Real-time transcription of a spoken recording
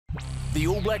The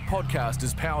All Black podcast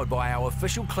is powered by our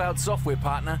official cloud software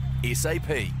partner, SAP,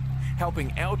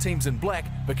 helping our teams in black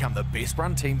become the best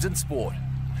run teams in sport.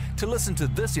 To listen to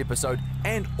this episode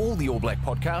and all the All Black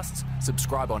podcasts,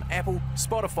 subscribe on Apple,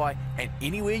 Spotify, and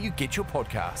anywhere you get your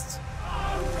podcasts.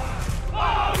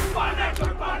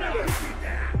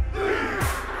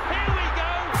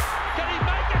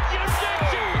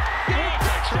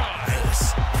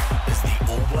 This is the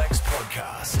All Blacks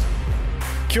podcast.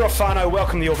 Kia ora whanau,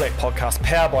 welcome to the All Black podcast,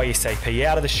 powered by SAP.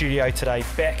 Out of the studio today,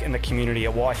 back in the community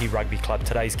at Waihi Rugby Club.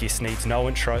 Today's guest needs no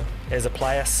intro. As a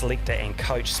player, selector and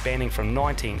coach spanning from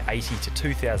 1980 to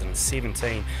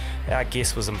 2017, our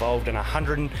guest was involved in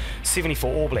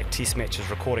 174 All Black Test matches,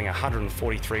 recording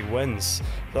 143 wins.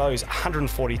 Those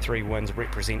 143 wins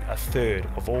represent a third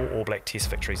of all Black Test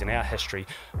victories in our history.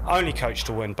 Only coach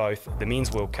to win both the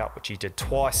Men's World Cup, which he did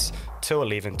twice,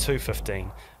 2011,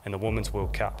 2015, and the Women's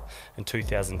World Cup in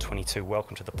 2022.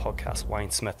 Welcome to the podcast, Wayne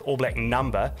Smith. All Black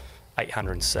number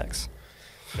 806.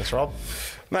 Thanks, Rob.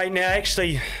 Mate, now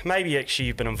maybe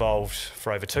you've been involved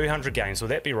for over 200 games. Will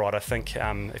that be right? I think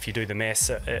if you do the maths,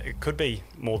 it could be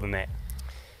more than that.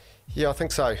 Yeah, I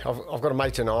think so. I've got a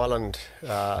mate in Ireland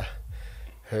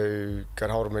who got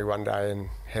hold of me one day and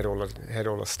had all the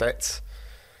stats.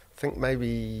 I think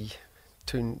maybe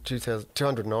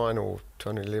 209 or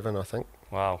 211, I think.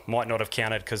 Wow, might not have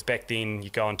counted because back then you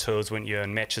go on tours, weren't you,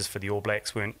 and matches for the All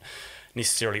Blacks weren't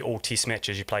necessarily all test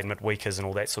matches. You played midweekers and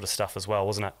all that sort of stuff as well,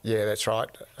 wasn't it? Yeah, that's right.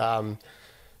 I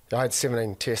had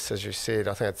 17 tests, as you said.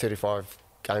 I think I had 35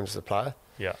 games as a player.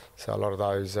 Yeah. So a lot of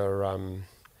those are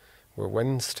were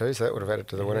wins too, so that would have added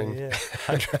to the winning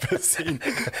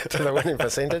 100% to the winning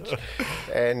percentage.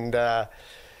 And yeah,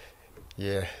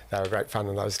 they were great fun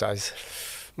in those days.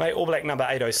 Mate, All Black number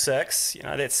 806, you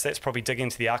know, that's probably digging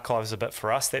into the archives a bit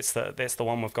for us. That's the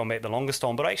one we've gone back the longest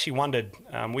on. But I actually wondered,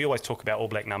 we always talk about All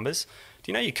Black numbers.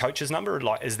 Do you know your coach's number?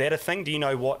 Like, is that a thing? Do you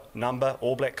know what number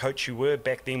All Black coach you were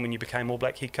back then when you became All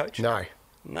Black head coach? No.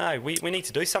 No, we need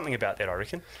to do something about that, I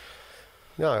reckon.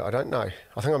 No, I don't know.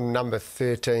 I think I'm number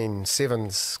 13,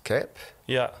 sevens cap.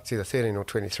 Yeah. It's either 13 or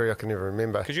 23, I can never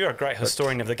remember. Because you're a great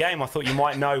historian of the game. I thought you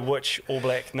might know which All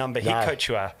Black number head coach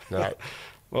you are. No.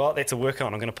 Well, that's a work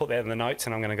on. I'm going to put that in the notes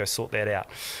and I'm going to go sort that out.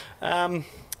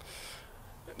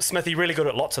 Smithy, really good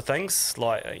at lots of things,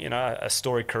 like, you know, a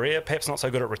storied career, perhaps not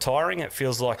so good at retiring. It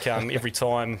feels like every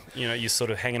time, you know, you're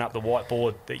sort of hanging up the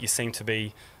whiteboard that you seem to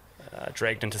be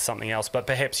dragged into something else. But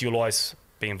perhaps you'll always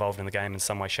be involved in the game in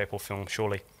some way, shape or form,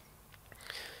 surely.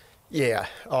 Yeah,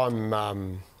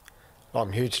 I'm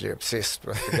hugely obsessed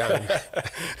with the game.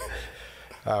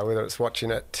 Whether it's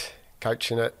watching it,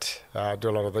 coaching it, do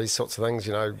a lot of these sorts of things,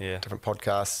 you know, different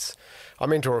podcasts. I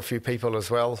mentor a few people as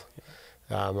well.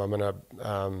 I'm in a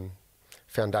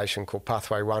foundation called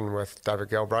Pathway One with David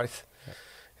Galbraith,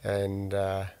 and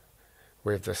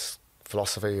we have this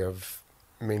philosophy of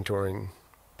mentoring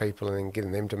people and then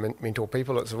getting them to mentor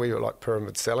people. It's a wee bit like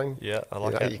pyramid selling. Yeah, I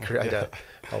like it. You create a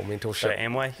whole mentorship.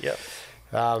 Amway, yep.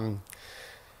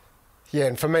 Yeah,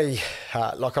 and for me,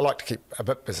 like I like to keep a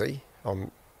bit busy.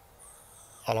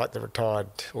 I like the retired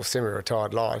or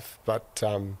semi-retired life, but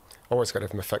I've always got to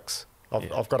have my fix.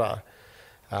 I've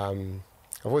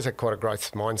always had quite a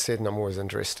growth mindset, and I'm always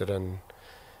interested in,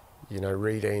 you know,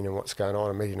 reading and what's going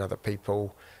on and meeting other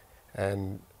people.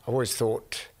 And I've always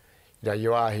thought, you know,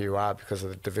 you are who you are because of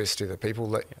the diversity of the people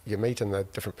that you meet and the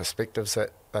different perspectives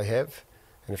that they have.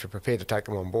 And if you're prepared to take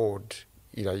them on board,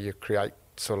 you know, you create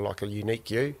sort of like a unique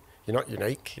you. You're not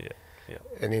unique. Yeah.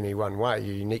 In any one way.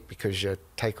 You're unique because you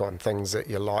take on things that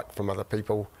you like from other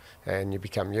people and you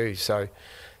become you. So,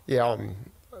 yeah,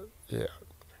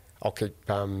 I'll keep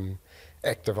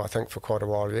active, I think, for quite a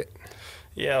while yet.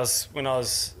 Yeah, when I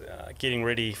was getting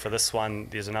ready for this one,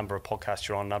 there's a number of podcasts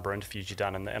you're on, a number of interviews you've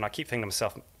done, and I keep thinking to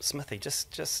myself, Smithy,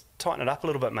 just tighten it up a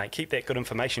little bit, mate. Keep that good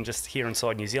information just here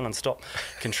inside New Zealand. Stop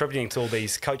contributing to all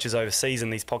these coaches overseas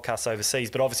and these podcasts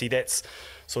overseas. But obviously that's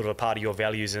sort of a part of your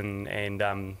values, and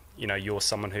you know, you're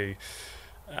someone who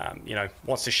you know,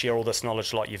 wants to share all this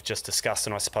knowledge like you've just discussed.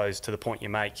 And I suppose to the point you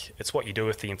make, it's what you do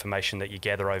with the information that you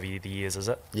gather over the years, is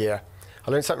it? Yeah,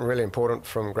 I learned something really important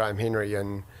from Graham Henry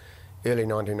in early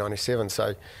 1997.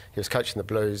 So he was coaching the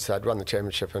Blues. They'd won the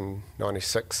championship in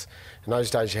 96. In those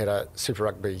days you had a Super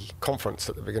Rugby conference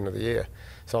at the beginning of the year.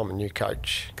 So I'm a new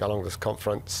coach, go along to this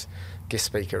conference. Guest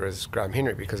speaker is Graham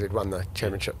Henry because he'd won the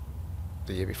championship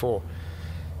the year before.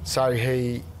 So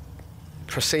he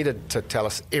proceeded to tell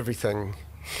us everything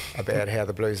about how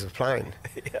the Blues were playing.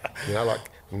 You know, like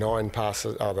 8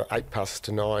 passes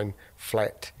to 9,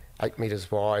 flat, 8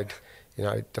 metres wide, you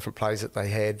know, different plays that they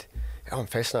had. I'm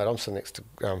fascinated. I'm sitting next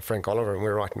to Frank Oliver and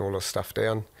we're writing all this stuff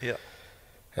down. Yeah.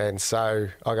 And so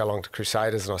I go along to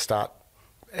Crusaders and I start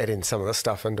adding some of this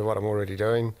stuff into what I'm already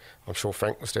doing. I'm sure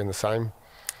Frank was doing the same.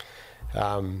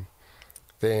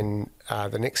 Then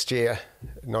the next year,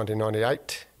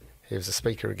 1998, he was a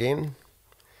speaker again.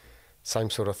 Same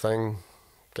sort of thing.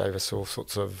 Gave us all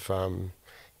sorts of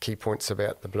key points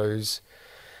about the Blues.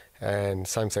 And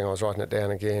same thing, I was writing it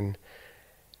down again.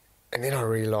 And then I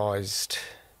realised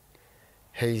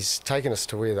he's taken us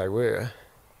to where they were,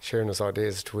 sharing his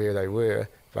ideas to where they were,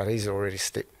 but he's already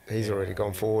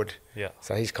gone forward. Yeah.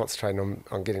 So he's concentrating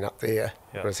on getting up there,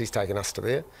 whereas he's taken us to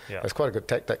there. Yeah. It's quite a good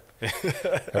tactic.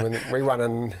 And when we won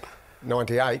in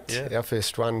 98, our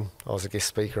first one, I was a guest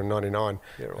speaker in 99.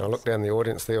 And I looked down the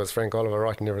audience, there was Frank Oliver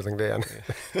writing everything down.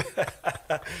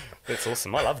 That's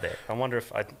awesome. I love that. I wonder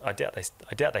if I doubt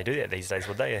they do that these days,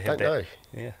 would they? Don't know.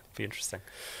 Yeah, be interesting.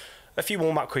 A few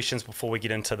warm-up questions before we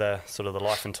get into the sort of the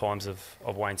life and times of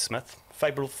Wayne Smith.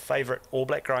 Favourite All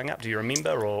Black growing up? Do you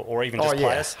remember, or even just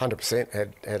players?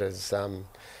 100%. Had his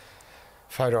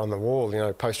photo on the wall,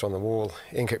 poster on the wall.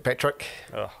 Ian Kirkpatrick.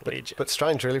 Oh, legend. But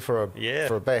strange, really, for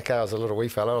a back. I was a little wee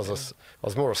fella. I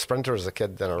was more a sprinter as a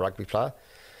kid than a rugby player,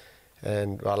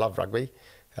 and I love rugby.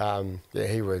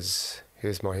 He was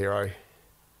my hero.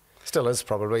 Still is,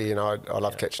 probably. I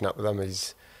love catching up with him.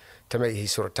 To me,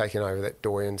 he's sort of taken over that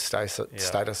Doyen status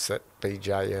that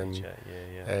BJ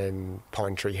and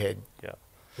Pine Tree had.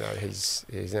 Yeah. He's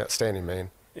an outstanding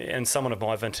man. And someone of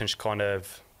my vintage kind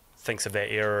of thinks of that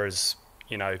era as,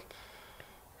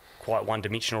 quite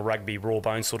one-dimensional rugby, raw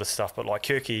bone sort of stuff. But like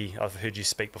Kirky, I've heard you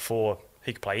speak before,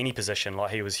 he could play any position.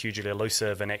 Like, he was hugely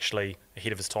elusive and actually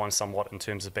ahead of his time somewhat in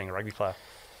terms of being a rugby player.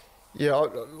 Yeah,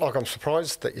 I'm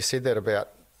surprised that you said that about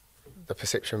the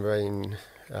perception being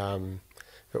a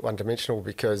bit one-dimensional,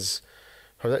 because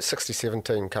that 67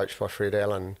 team coached by Fred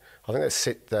Allen, I think that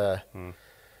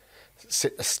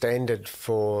set the standard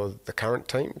for the current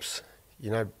teams.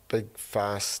 Big,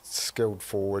 fast, skilled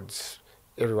forwards.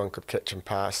 Everyone could catch and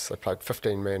pass. They played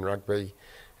 15-man rugby,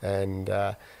 and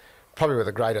probably were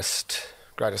the greatest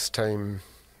team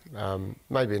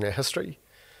maybe in our history,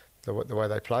 the way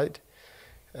they played.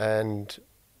 And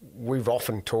we've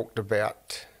often talked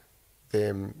about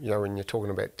them, when you're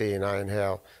talking about DNA and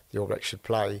how the All Blacks should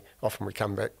play, often we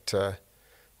come back to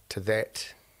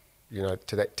that,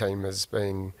 to that team as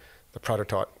being the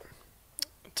prototype.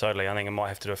 Totally. I think I might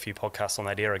have to do a few podcasts on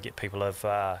that era,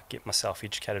 get myself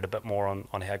educated a bit more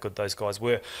on how good those guys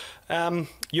were.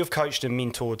 You've coached and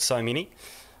mentored so many,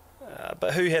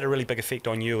 but who had a really big effect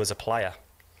on you as a player?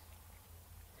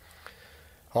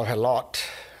 I've had a lot.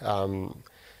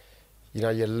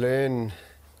 You learn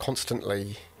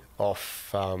constantly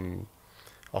off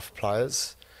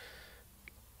players.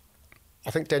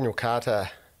 I think Daniel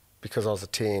Carter, because I was a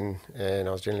 10 and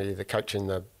I was generally either coaching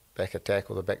the back attack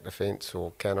or the back defence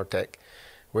or counter attack,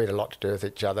 we had a lot to do with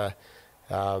each other.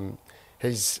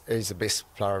 He's the best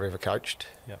player I've ever coached,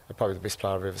 probably the best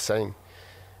player I've ever seen.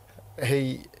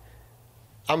 He,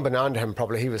 unbeknown to him,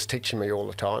 probably he was teaching me all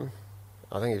the time.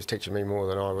 I think he was teaching me more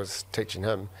than I was teaching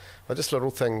him. But just little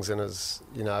things in his,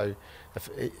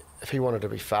 if he wanted to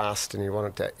be fast and he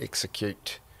wanted to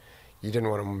execute, you didn't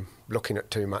want him looking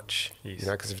at too much,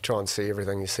 because if you try and see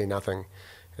everything, you see nothing.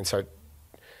 And so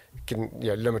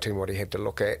limiting what he had to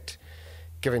look at,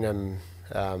 giving him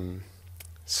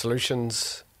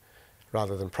solutions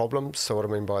rather than problems. So what I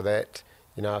mean by that,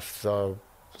 if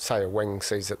say a wing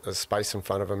sees that there's space in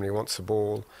front of him and he wants the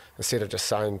ball, instead of just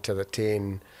saying to the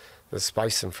 10, there's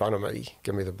space in front of me,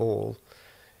 give me the ball,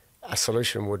 a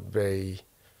solution would be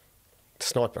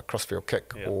sniper, crossfield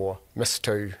kick, or miss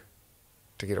 2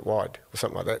 to get it wide, or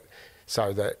something like that.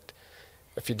 So that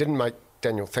if you didn't make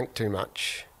Daniel think too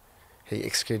much, he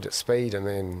executed at speed, and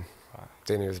then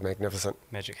he was magnificent.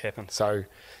 Magic happened. So,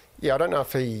 I don't know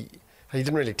if he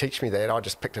didn't really teach me that. I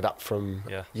just picked it up from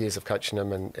years of coaching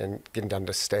him and getting to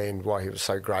understand why he was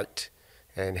so great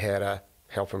and how to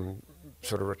help him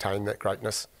sort of retain that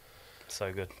greatness.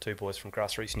 So good. 2 boys from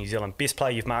grassroots New Zealand. Best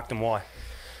player you've marked and why?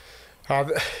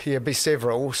 Be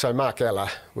several. So Mark Ella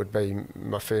would be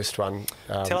my first one.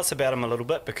 Tell us about him a little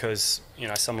bit, because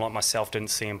someone like myself didn't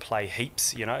see him play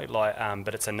heaps.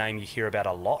 But it's a name you hear about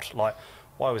a lot. Like,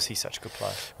 why was he such a good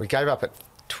player? We gave up at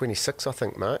 26, I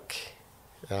think, Mark,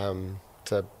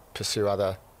 to pursue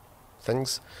other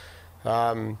things.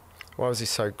 Why was he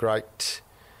so great?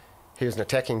 He was an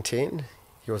attacking 10.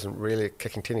 He wasn't really a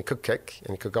kicking 10. He could kick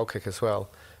and he could goal kick as well,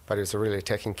 but he was a really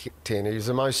attacking 10. He was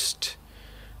the most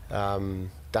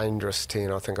dangerous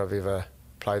 10 I think I've ever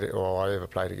played or I ever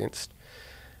played against.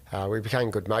 We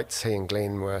became good mates. He and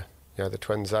Glenn were, the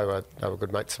twins. They were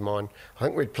good mates of mine. I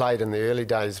think we'd played in the early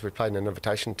days. We played in an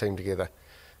invitation team together,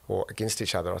 or against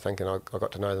each other, I think, and I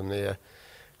got to know them there.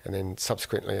 And then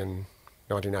subsequently in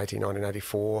 1980,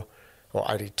 1984, or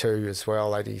 82 as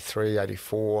well, 83,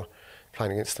 84,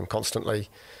 playing against them constantly.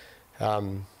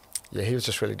 Yeah, he was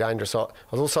just really dangerous. I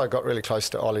also got really close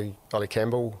to Ollie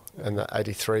Campbell in the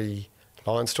 83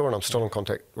 Lions tour, and I'm still in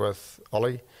contact with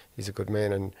Ollie. He's a good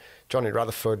man. And Johnny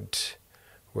Rutherford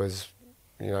was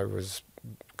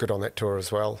good on that tour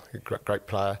as well. A great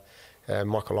player.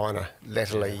 Michael Lynagh,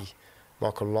 latterly,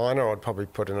 Michael Lynagh I'd probably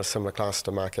put in a similar class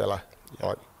to Mark Ella.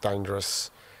 Like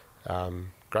dangerous,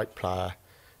 great player,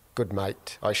 good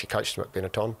mate. I actually coached him at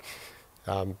Benetton.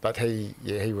 But he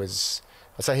was,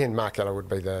 I'd say he and Mark Ella would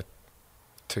be the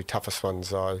two toughest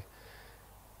ones I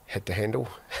had to handle.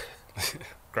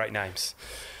 Great names.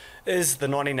 Is the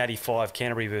 1985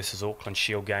 Canterbury versus Auckland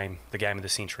Shield game the game of the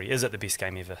century? Is it the best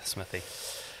game ever, Smithy?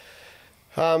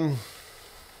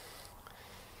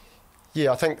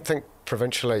 Yeah, I think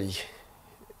provincially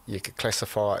you could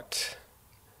classify it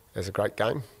as a great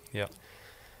game. Yeah.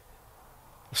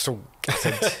 I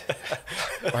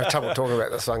have trouble talking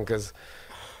about this one because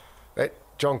that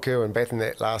John Kerwin batting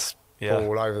that last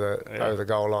ball over the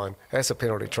goal line, that's a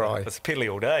penalty try. It's a penalty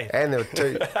all day. And there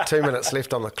were 2 minutes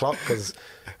left on the clock because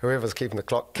whoever's keeping the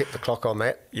clock kept the clock on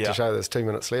that to show there's 2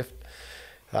 minutes left.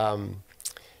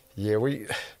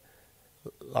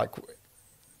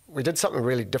 We did something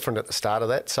really different at the start of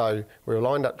that. So we were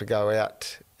lined up to go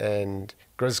out, and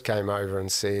Grizz came over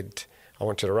and said, "I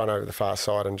want you to run over the far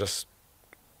side and just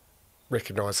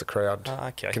recognise the crowd,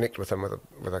 connect with them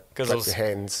with a clap your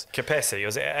hands." Capacity, it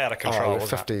was out of control.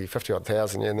 50 odd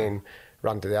thousand, and then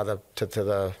run to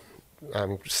the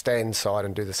stand side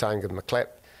and do the same, give them a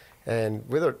clap. And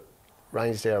whether it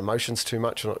raised our emotions too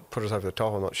much or put us over the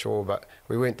top, I'm not sure, but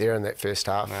we weren't there in that first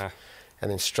half. Nah. And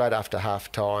then straight after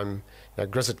half time,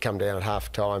 Grizz had come down at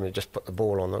half time, he just put the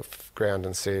ball on the ground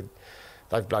and said,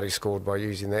 "They've bloody scored by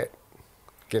using that.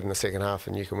 Get in the second half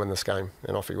and you can win this game."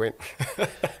 And off he went.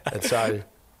 And so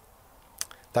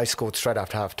they scored straight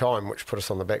after half time, which put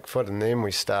us on the back foot, and then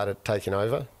we started taking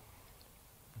over.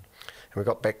 And we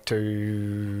got back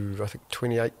to, I think,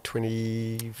 28,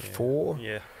 24,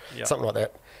 something like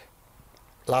that.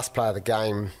 Last play of the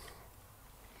game,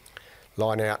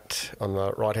 line out on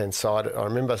the right-hand side. I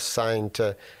remember saying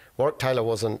to, Warwick Taylor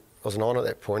wasn't on at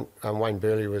that point, Wayne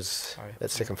Burley was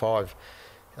at second five.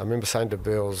 I remember saying to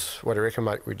Burls, "What do you reckon,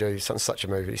 mate, we do such a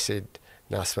move?" He said,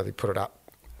 "Nah, Smithy, put it up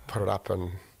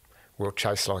and we'll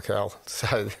chase like hell."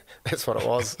 So that's what it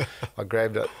was. I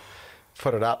grabbed it,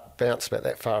 put it up, bounced about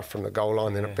that far from the goal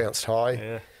line, then it bounced high.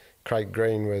 Yeah. Craig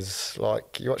Green was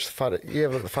like, you watch the footage, you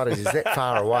have a look at the footage, he's that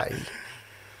far away,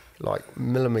 like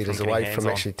millimetres away from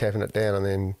actually tapping it down,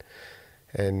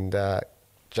 and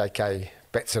JK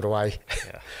bats it away.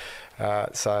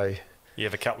 So... You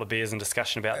have a couple of beers and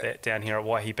discussion about that down here at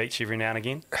Waihi Beach every now and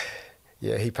again?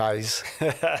 Yeah, he pays.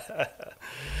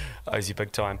 Owes you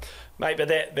big time. Mate, but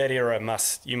that era,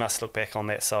 you must look back on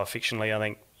that so affectionately. I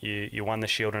think you won the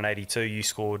Shield in 82. You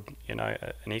scored an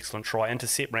excellent try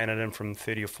intercept, ran it in from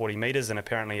 30 or 40 metres, and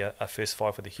apparently a first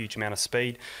five with a huge amount of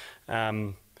speed.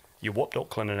 You whooped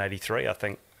Auckland in 83, I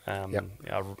think.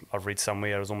 I've read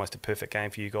somewhere it was almost a perfect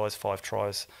game for you guys, 5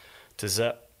 tries to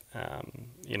zip.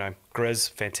 Grizz,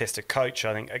 fantastic coach.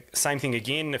 I think same thing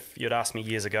again. If you'd asked me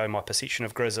years ago, my perception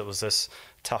of Grizz, it was this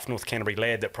tough North Canterbury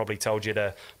lad that probably told you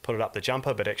to put it up the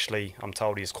jumper, but actually I'm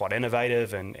told he's quite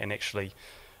innovative and actually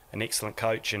an excellent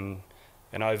coach. And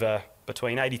over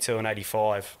between 82 and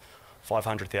 85,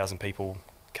 500,000 people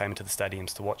came into the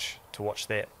stadiums to watch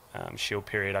that Shield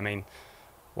period. I mean,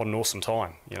 what an awesome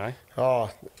time,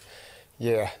 Oh,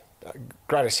 yeah,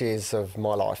 greatest years of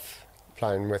my life.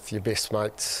 Playing with your best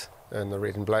mates in the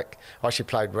red and black. I actually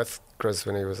played with Grizz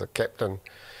when he was a captain,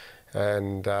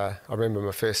 and I remember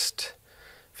my first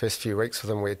few weeks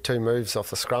with him. We had 2 moves off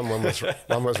the scrum. One was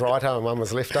righto and one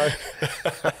was lefto.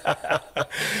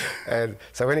 And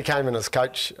so when he came in as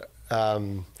coach, I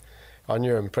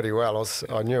knew him pretty well.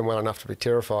 I knew him well enough to be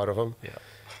terrified of him. Yeah.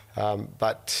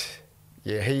 But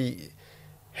yeah, he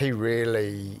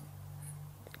really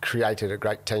created a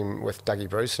great team with Dougie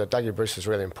Bruce. So Dougie Bruce was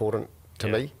really important to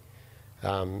me.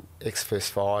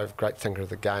 Ex-first five, great thinker of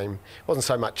the game. Wasn't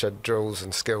so much a drills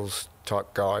and skills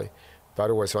type guy,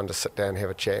 but always wanted to sit down and have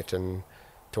a chat and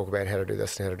talk about how to do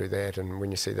this and how to do that, and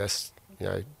when you see this,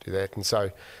 do that. And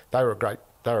so they were a great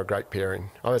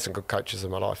pairing. I've had some good coaches in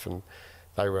my life, and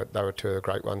they were 2 of the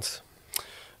great ones.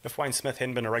 If Wayne Smith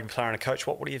hadn't been a rugby player and a coach,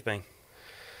 what would he have been?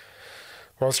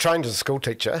 Well, I was trained as a school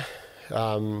teacher.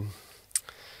 I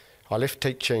left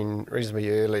teaching reasonably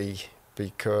early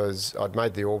because I'd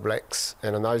made the All Blacks,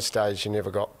 and in those days you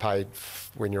never got paid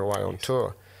when you're away on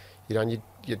tour.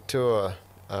 You'd tour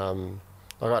I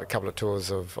got a couple of tours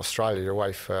of Australia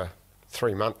away for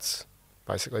 3 months,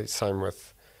 basically. Same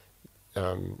with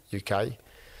UK.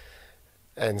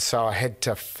 And so I had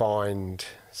to find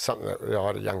something that, I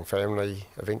had a young family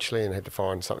eventually, and had to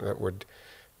find something that would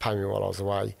pay me while I was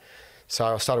away. So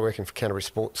I started working for Canterbury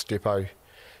Sports Depot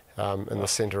in the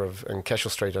centre of in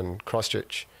Cashel Street in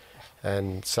Christchurch.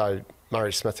 And so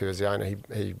Murray Smith, who was the owner,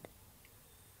 he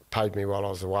paid me while I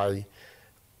was away.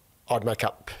 I'd make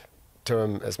up to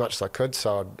him as much as I could,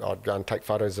 so I'd go and take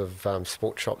photos of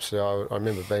sport shops. I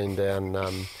remember being down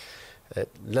at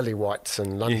Lily White's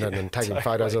in London and taking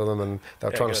photos of them, and they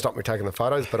were trying to stop me taking the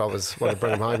photos, but I wanted to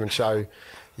bring them home and show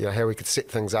how we could set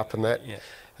things up and that.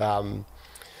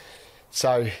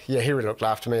 So he really looked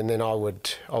after me, and then I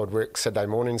would work Saturday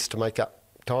mornings to make up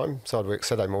time. So I'd work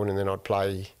Saturday morning, then I'd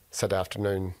play Saturday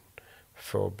afternoon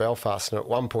for Belfast. And at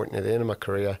one point near the end of my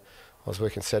career, I was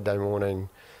working Saturday morning,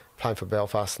 playing for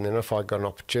Belfast, and then if I got an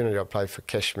opportunity, I'd play for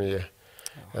Kashmir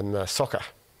in the soccer.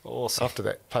 Awesome. After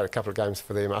that, played a couple of games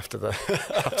for them after the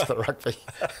after the rugby.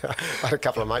 I had a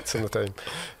couple of mates in the team.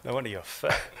 No wonder you're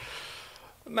fit.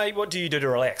 Mate, what do you do to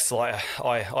relax? Like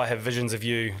I have visions of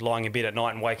you lying in bed at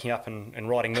night and waking up and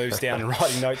writing moves down and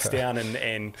writing notes down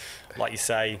and like you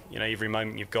say, every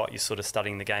moment you've got, you're sort of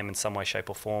studying the game in some way, shape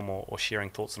or form, or sharing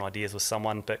thoughts and ideas with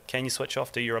someone. But can you switch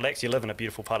off? Do you relax? You live in a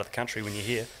beautiful part of the country when you're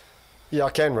here. Yeah, I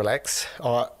can relax.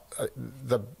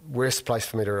 The worst place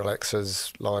for me to relax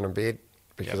is lying in bed,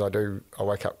 because I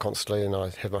wake up constantly and I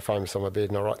have my phone on my bed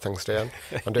and I write things down.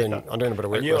 I'm doing a bit of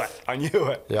work. I knew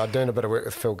it. Yeah, I'm doing a bit of work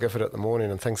with Phil Gifford at the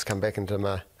morning, and things come back into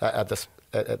my at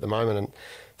the moment, and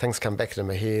things come back into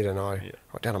my head, and I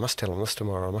write down, I must tell him this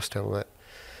tomorrow, I must tell him that.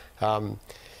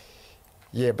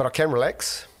 But I can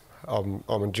relax. I'm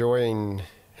enjoying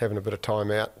having a bit of time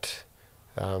out.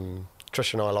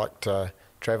 Trish and I like to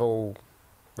travel.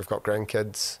 We've got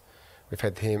grandkids. We've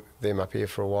had them up here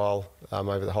for a while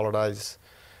over the holidays.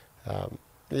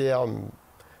 I'm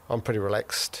pretty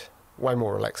relaxed, way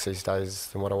more relaxed these days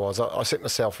than what I was. I set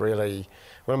myself really,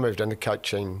 when I moved into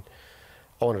coaching,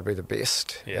 I wanted to be the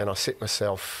best, and I set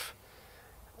myself,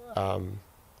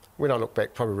 when I look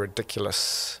back, probably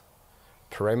ridiculous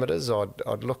parameters.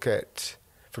 I'd look at,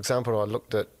 for example,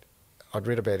 I'd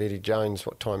read about Eddie Jones,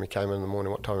 what time he came in the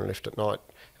morning, what time he left at night,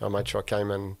 and I made sure I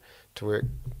came in to work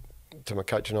to my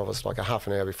coaching office like a half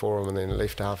an hour before him and then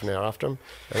left a half an hour after him.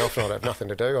 And often I'd have nothing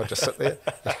to do. I'd just sit there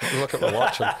and look at my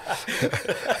watch. But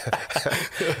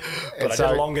I did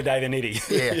a longer day than Eddie.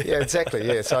 yeah, exactly.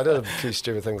 Yeah, so I did a few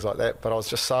stupid things like that, but I was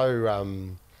just so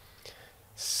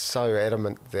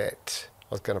adamant that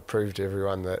I was going to prove to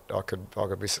everyone that I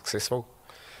could be successful.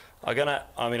 I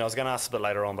was gonna ask a bit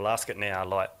later on, but I'll ask it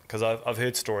now, because I've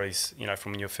heard stories,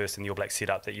 from when you were first in the All Black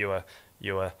setup, that you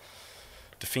were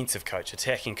defensive coach,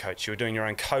 attacking coach, you were doing your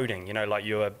own coding,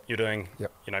 you're doing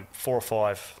 4 or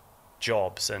 5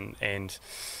 jobs, and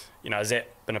has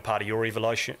that been a part of your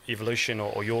evolution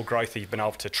or your growth, that you've been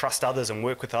able to trust others and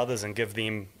work with others and give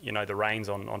them the reins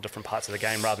on different parts of the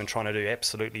game rather than trying to do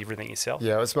absolutely everything yourself?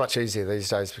 Yeah, it's much easier these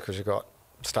days because you've got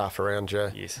staff around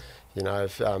you. Yes.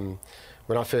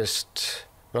 When I first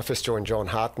joined John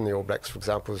Hart in the All Blacks, for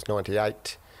example, it was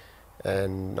 98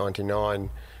 and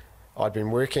 99. I'd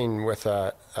been working with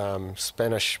a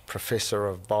Spanish professor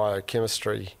of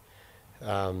biochemistry,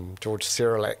 George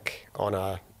Cerelac, on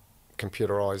a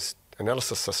computerised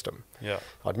analysis system. Yeah.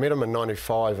 I'd met him in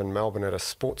 95 in Melbourne at a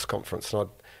sports conference, and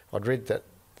I'd read that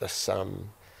this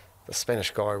the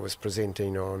Spanish guy was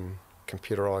presenting on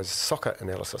computerised soccer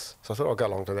analysis. So I thought I'd go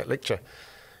along to that lecture.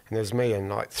 And there's me and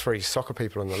like 3 soccer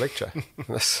people in the lecture in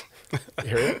this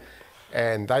area,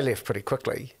 and they left pretty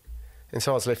quickly. And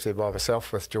so I was left there by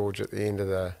myself with George at the end of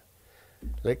the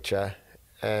lecture,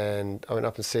 and I went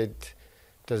up and said,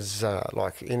 do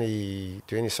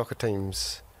any soccer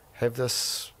teams have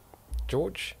this,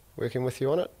 George, working with you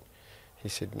on it? He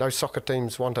said, no soccer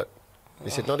teams want it. He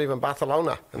said, not even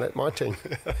Barcelona, and that's my team.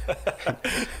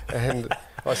 And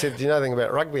I said, do you know anything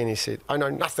about rugby? And he said, I know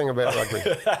nothing about rugby.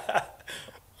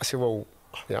 I said, well,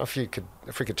 if we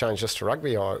could change this to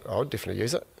rugby, I would definitely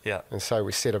use it. Yeah. And so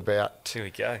we set about Here we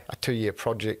go. a 2-year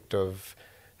project of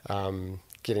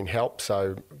getting help.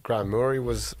 So Graham Murray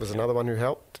was another one who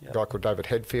helped. Yeah. A guy called David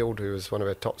Hadfield, who was one of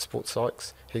our top sports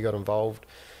psychs, he got involved.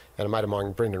 And a mate of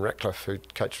mine, Brendan Ratcliffe, who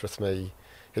coached with me,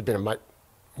 he'd been a mate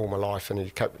all my life, and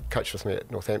he coached with me at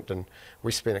Northampton.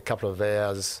 We spent a couple of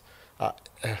years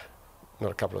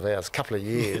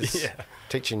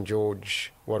teaching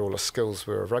George what all the skills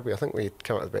were of rugby. I think we'd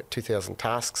come up with about 2,000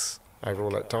 tasks over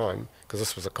all that time, because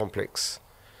this was a complex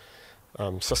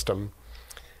system.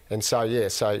 And so I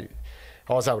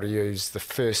was able to use the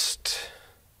first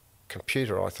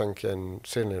computer, I think,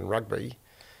 certainly in rugby,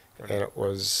 and it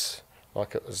was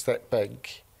that big,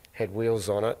 had wheels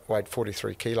on it, weighed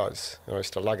 43 kilos, and I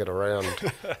used to lug it around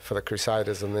for the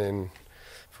Crusaders and then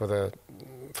for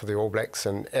the All Blacks.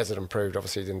 And as it improved,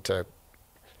 obviously, into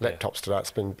laptops today,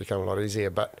 it's become a lot easier.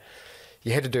 But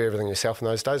you had to do everything yourself in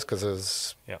those days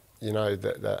because you know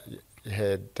that you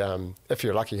had, if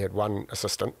you're lucky, you had one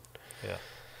assistant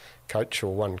coach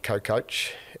or one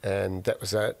co-coach, and that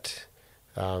was it.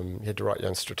 You had to write your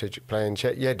own strategic plans.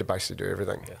 You had to basically do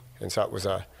everything, and so it was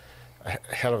a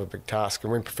hell of a big task.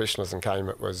 And when professionalism came,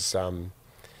 it was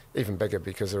even bigger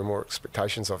because there were more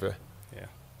expectations of you. Yeah.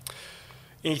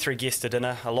 Any three guests to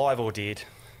dinner, alive or dead?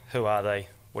 Who are they?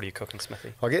 What are you cooking,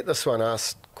 Smithy? I get this one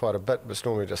asked quite a bit, but it's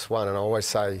normally just one, and I always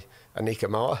say Anika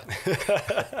Moa.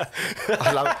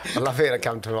 I love her to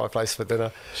come to my place for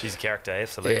dinner. She's a character,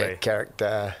 absolutely. Yeah,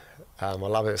 character. I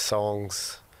love her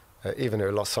songs. Even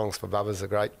her lost songs for Bubbers are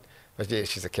great. But yeah,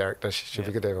 she's a character. She'd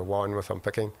be good to have a wine with, I'm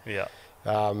picking. Yeah.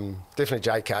 Definitely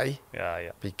JK.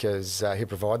 Yeah. Because he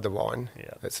provided the wine.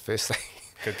 Yeah. That's the first thing.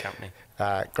 Good company.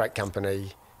 Great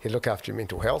company. He'd look after your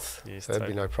mental health. Yes, that'd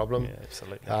be no problem. Yeah,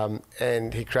 absolutely.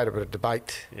 And he created a bit of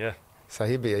debate. Yeah. So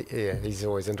he's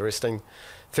always interesting.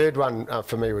 Third one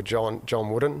for me was John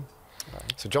Wooden.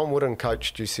 Right. So John Wooden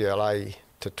coached UCLA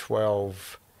to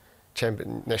 12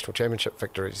 national championship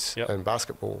victories in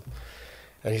basketball.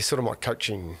 And he's sort of my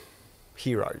coaching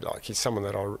hero. Like, he's someone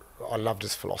that I loved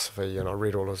his philosophy, and I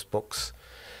read all his books.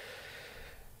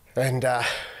 And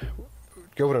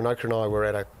Gilbert and Oka and I were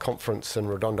at a conference in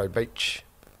Redondo Beach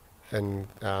in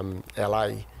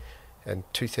LA in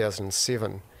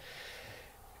 2007,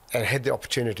 and had the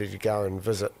opportunity to go and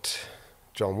visit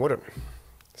John Wooden.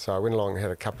 So I went along and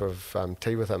had a cup of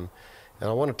tea with him, and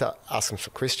I wanted to ask him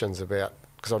some questions about,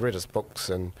 because I read his books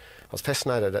and I was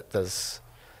fascinated at his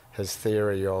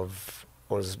theory of,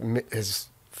 or his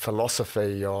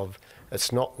philosophy of,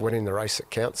 it's not winning the race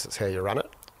that counts, it's how you run it.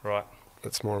 Right.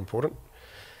 It's more important.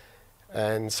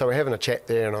 And so we're having a chat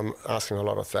there, and I'm asking a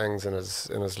lot of things in his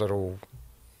little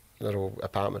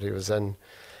apartment he was in.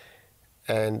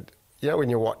 And you know, when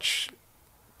you watch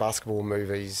basketball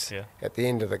movies, at the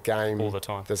end of the game, all the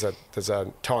time, there's a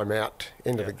timeout,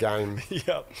 end of the game.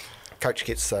 Coach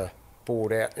gets the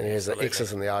board out, and he has the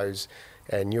X's and the O's,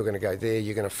 and you're going to go there,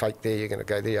 you're going to fake there, you're going to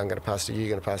go there, I'm going to pass to you, you're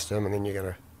going to pass to him, and then you're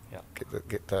going to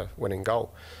get the winning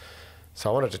goal. So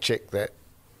I wanted to check that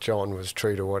John was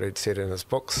true to what he'd said in his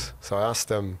books. So I asked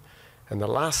him, in the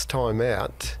last time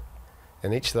out,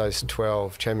 in each of those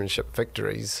 12 championship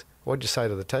victories, what'd you say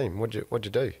to the team? What'd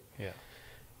you do? Yeah.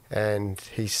 And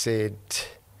he said,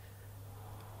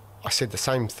 I said the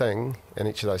same thing in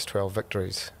each of those 12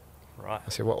 victories. Right. I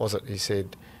said, what was it? He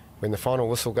said, when the final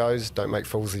whistle goes, don't make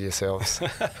fools of yourselves. Okay.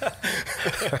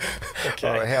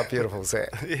 Oh, how beautiful is that?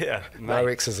 Yeah. No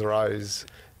X's or O's,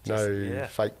 no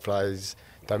fake plays.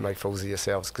 Don't make fools of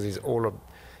yourselves, because he's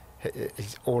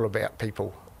all about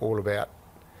people, all about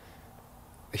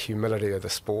the humility of the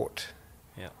sport,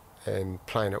 and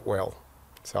playing it well.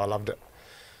 So I loved it.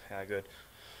 How good.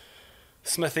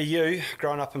 Smithy, you,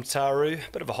 growing up in Tauru,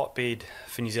 a bit of a hotbed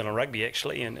for New Zealand rugby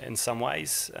actually in some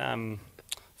ways.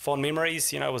 Fond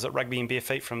memories, was it rugby in bare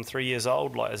feet from 3 years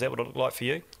old? Like, is that what it looked like for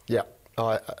you? Yeah.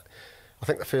 I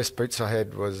think the first boots I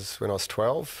had was when I was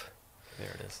 12. There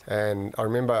it is. And I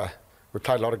remember we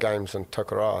played a lot of games in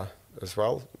Tokoroa as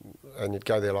well, and you'd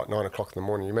go there like 9 o'clock in the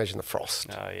morning. You imagine the frost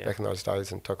back in those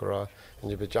days in Tokoroa, and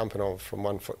you'd be jumping on from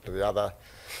one foot to the other.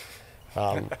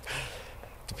 I went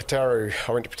to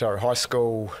Pataru High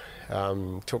School.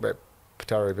 Talk about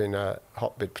Pataru being a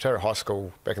hotbed. Pataru High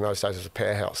School back in those days was a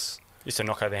powerhouse. You used to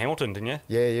knock over Hamilton, didn't you?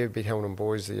 Yeah, you beat Hamilton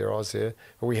boys the year I was there.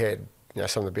 But we had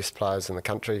some of the best players in the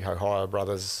country. Ohio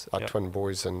brothers, our twin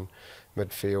boys in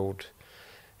midfield.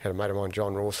 Had a mate of mine,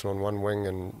 John Rawson, on one wing,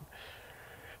 and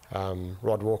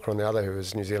Rod Walker on the other, who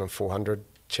was New Zealand 400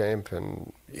 champ.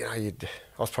 And I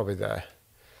was probably the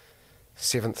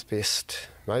 7th best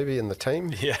maybe in the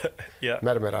team. Yeah.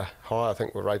 Met them at a high. I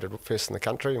think we're rated first in the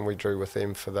country, and we drew with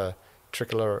them for the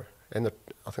tricolour, and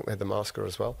I think they had the masker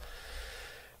as well.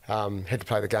 Had to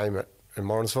play the game in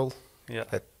Morrinsville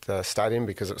at the stadium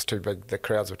because it was too big. The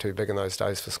crowds were too big in those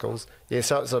days for schools. Yeah,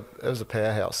 so it was a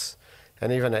powerhouse.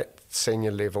 And even at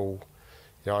senior level,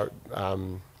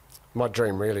 my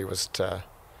dream really was to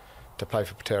play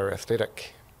for Waihi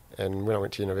Athletic. And when I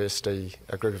went to university,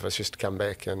 a group of us used to come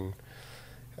back and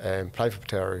play for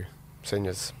Waihi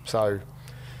seniors. So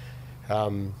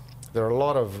there are a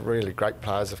lot of really great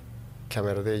players have come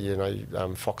out of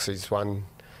there. Foxy's one.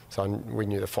 So we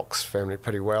knew the Fox family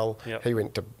pretty well. Yep. He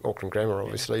went to Auckland Grammar,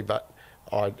 obviously, but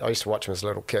I used to watch him as a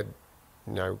little kid,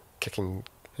 kicking.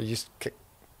 He used to kick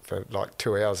for like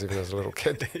 2 hours even as a little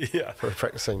kid for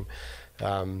practicing.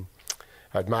 I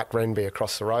had Mark Ranby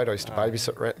across the road. I used to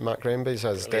babysit Mark Ranby.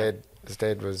 So his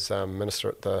dad was minister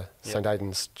at the St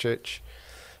Aidan's Church.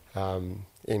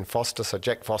 Ian Foster, so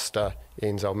Jack Foster,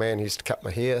 Ian's old man, he used to cut my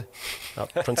hair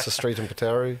up Princess Street in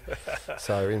Pataru.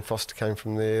 So Ian Foster came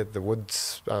from there. The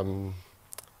Woods,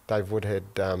 Dave Wood had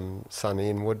son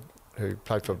Ian Wood, who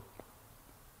played for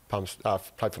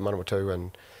Manawatu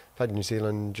and played New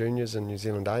Zealand Juniors and New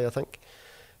Zealand A, I think.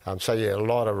 So yeah, a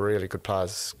lot of really good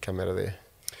players come out of there.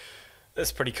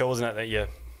 That's pretty cool, isn't it?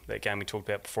 That game we talked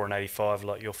about before in '85,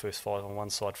 like your first five on one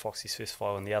side, Foxy's first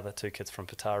five on the other, two kids from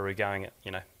Pataru going at,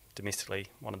 domestically,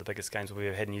 one of the biggest games we've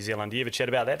ever had in New Zealand. Do you ever chat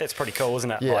about that? That's pretty cool,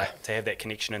 isn't it? Yeah. Like, to have that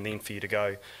connection and then for you to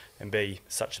go and be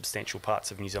such substantial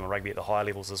parts of New Zealand rugby at the higher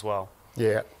levels as well.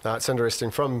 Yeah, no, it's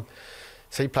interesting. So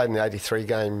he played in the '83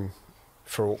 game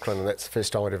for Auckland, and that's the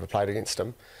first time I'd ever played against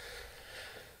him.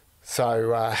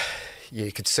 So,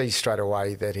 you could see straight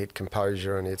away that he had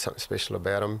composure and he had something special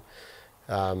about him.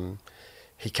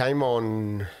 He came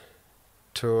on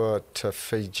tour to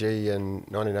Fiji in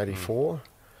 1984,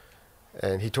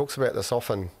 and he talks about this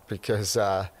often because,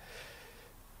 I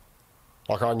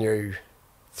knew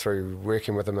through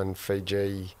working with him in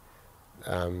Fiji,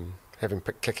 having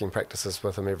kicking practices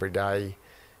with him every day,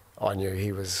 I knew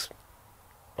he was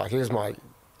my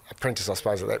apprentice, I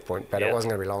suppose, at that point, but it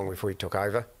wasn't going to be long before he took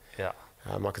over. Yeah.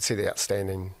 I could see the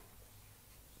outstanding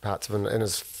parts of him. In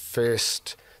his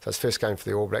first game for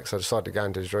the All Blacks, I decided to go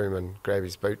into his room and grab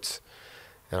his boots,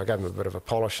 and I gave him a bit of a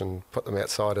polish and put them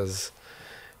outside his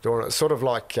door. And it's sort of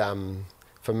like,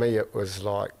 for me, it was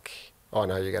like, oh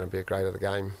no, you're going to be a great at the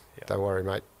game. Yeah. Don't worry,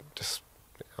 mate.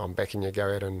 I'm backing you.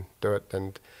 Go out and do it.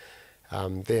 And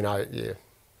then I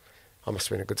must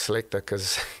have been a good selector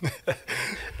because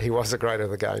he was a great at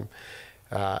the game.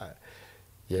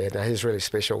 He's really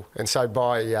special. And so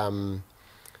by the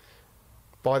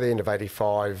end of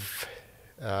 '85,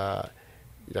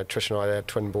 Trish and I, our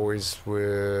twin boys,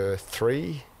 were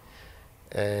 3,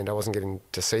 and I wasn't getting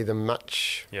to see them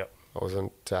much. Yep. I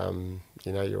wasn't,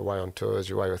 you're away on tours,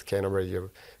 you're away with Canterbury,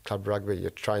 you're club rugby, you're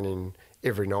training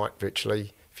every night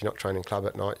virtually. If you're not training club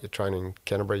at night, you're training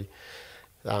Canterbury.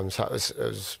 So it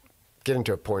was getting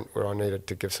to a point where I needed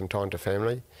to give some time to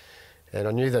family. And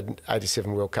I knew that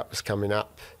 '87 World Cup was coming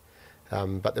up,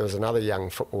 but there was another young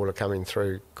footballer coming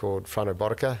through called Frano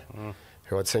Bodika,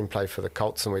 who I'd seen play for the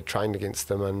Colts, and we'd trained against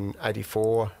them in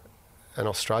 '84 in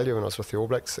Australia when I was with the All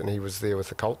Blacks, and he was there with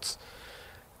the Colts.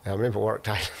 And I remember Warwick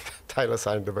Taylor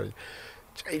saying to me,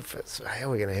 "Jeepers, how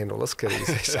are we going to handle this kid?"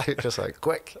 He's just like,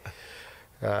 quick.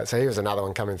 So he was another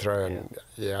one coming through, and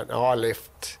I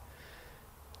left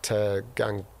to go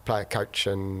and play a coach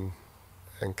in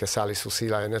Casale sul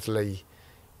Sile in Italy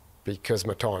because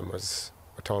my time was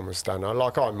done. I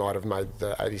might have made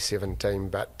the '87 team,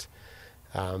 but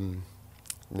I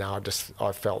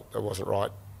felt it wasn't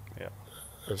right. Yeah,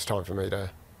 it was time for me to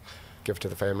give to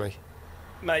the family.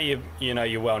 Mate,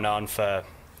 you're well known for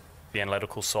the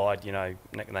analytical side.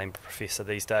 Nicknamed Professor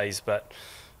these days, but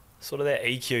sort of that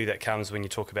EQ that comes when you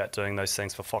talk about doing those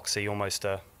things for Foxy, almost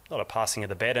not a passing of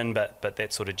the baton, but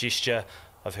that sort of gesture.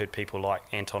 I've heard people like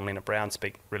Anton Leonard-Brown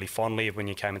speak really fondly of when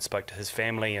you came and spoke to his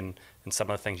family and some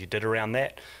of the things you did around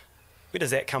that. Where does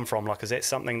that come from? Like, is that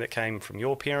something that came from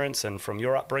your parents and from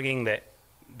your upbringing, that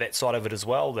side of it as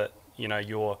well, that,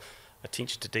 your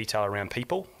attention to detail around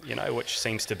people, which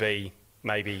seems to be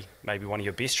maybe one of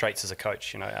your best traits as a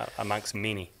coach, amongst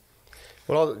many?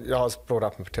 Well, I was brought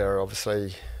up in Pataru,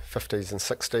 obviously, 50s and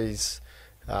 60s.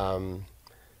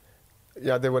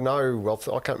 There were no wealth.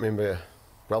 I can't remember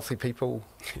wealthy people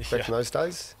back in those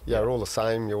days. We're all the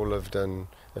same. You all lived in,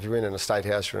 if you went in a state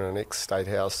house, you're in an ex-state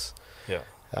house. Yeah.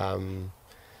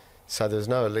 So there's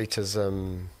no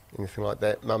elitism, anything like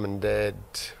that. Mum and Dad,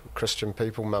 Christian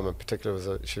people. Mum in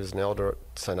particular, she was an elder at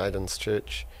St Aidan's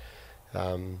Church.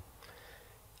 And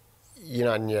you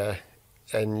were,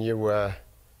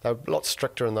 they were a lot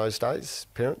stricter in those days,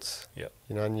 parents. Yeah.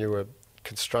 And you were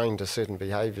constrained to certain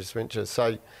behaviours, weren't you?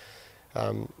 So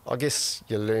I guess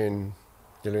you learn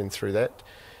through that.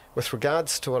 With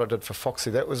regards to what I did for Foxy,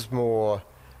 that was more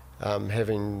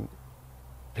having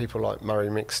people like Murray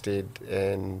Mexted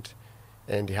and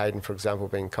Andy Hayden, for example,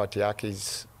 being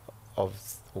kaitiakis or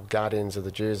guardians of the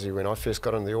jersey when I first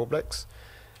got into the All Blacks.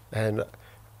 And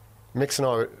Mix and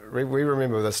I, we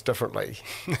remember this differently.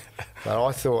 But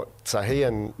I thought, so he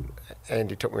and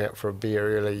Andy took me out for a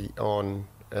beer early on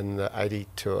in the '80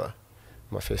 tour,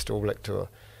 my first All Black tour.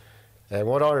 And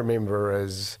what I remember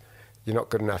is, you're not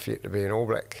good enough yet to be an All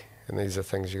Black, and these are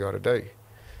things you got to do.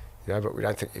 But we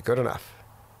don't think you're good enough.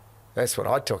 That's what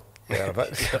I took out of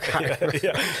it.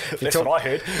 That's what I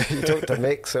heard. You talked to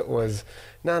Max, it was,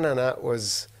 no, it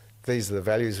was, these are the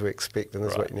values we expect and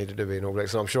this is what you need to do to be an All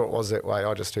Blacks. And I'm sure it was that way,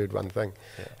 I just heard one thing.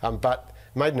 But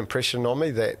made an impression on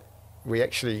me that we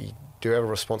actually do have a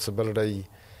responsibility,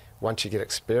 once you get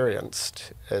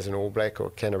experienced as an All Black or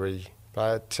Canterbury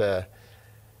player,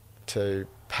 to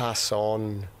pass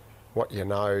on what you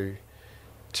know,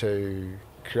 to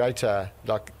create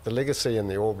like the legacy in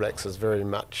the All Blacks is very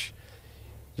much,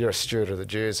 you're a steward of the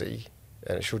jersey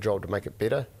and it's your job to make it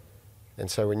better. And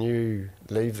so when you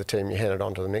leave the team, you hand it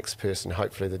on to the next person,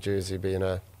 hopefully the jersey will be in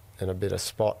a better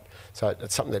spot. So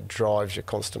it's something that drives you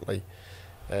constantly.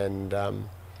 And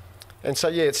so,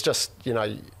 yeah, it's just, you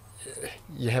know,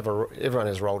 everyone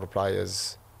has a role to play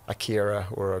as a carer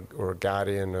or a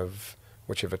guardian of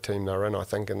whichever team they're in, I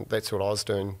think, and that's what I was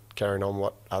doing, carrying on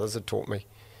what others had taught me.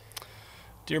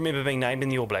 Do you remember being named in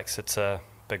the All Blacks? It's a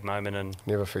big moment, and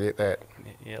never forget that.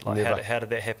 Yeah, like how did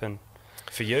that happen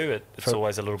for you? It's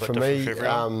always a little bit different for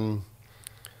everyone.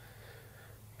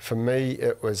 For me,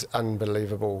 it was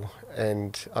unbelievable,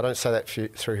 and I don't say that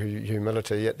through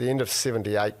humility. At the end of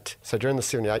 '78, so during the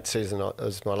 '78 season, it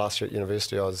was my last year at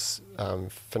university. I was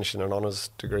finishing an honours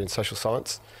degree in social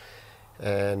science,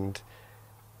 and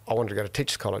I wanted to go to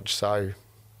teachers college, so I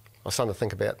was starting to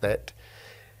think about that.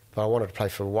 But I wanted to play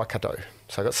for Waikato,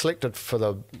 so I got selected for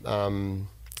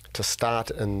to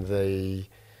start in the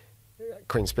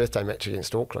Queen's Birthday match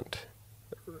against Auckland.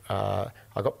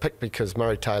 I got picked because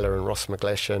Murray Taylor and Ross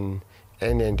McGlashan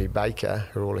and Andy Baker,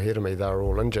 who were all ahead of me, they were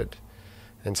all injured,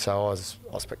 and so I was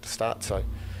picked to start. So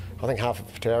I think half of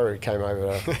Pataru came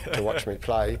over to watch me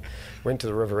play. Went to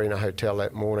the Riverina Hotel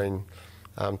that morning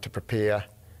to prepare,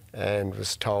 and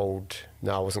was told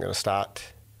no, I wasn't going to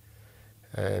start.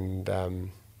 And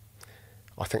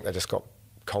I think they just got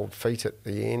cold feet at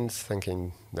the end,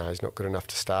 thinking no, he's not good enough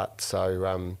to start.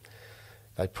 So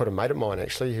they put a mate of mine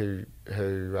actually, who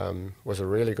was a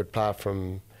really good player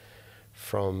from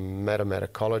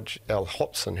Matamata College, Al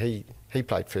Hobson. He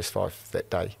played first five that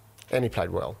day, and he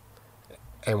played well.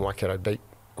 And Waikato beat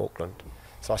Auckland.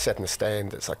 So I sat in the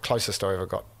stand. It's the closest I ever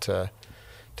got to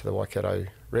the Waikato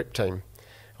rep team.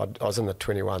 I was in the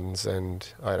 21s, and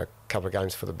I had a couple of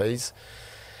games for the Bees.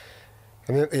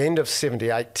 And then at the end of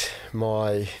 '78,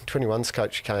 my 21s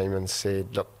coach came and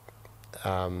said, look,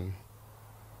 the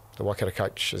Waikato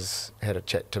coach has had a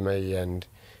chat to me, and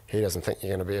he doesn't think you're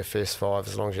going to be a first five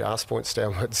as long as you ask points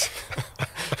downwards.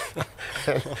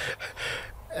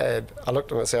 and I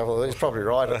looked at myself, well, he's probably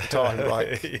right at the time.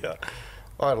 Like,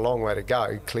 I had a long way to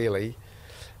go, clearly,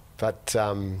 but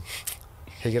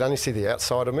he could only see the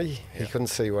outside of me. He couldn't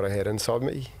see what I had inside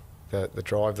me, the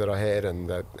drive that I had, and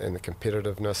the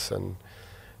competitiveness, and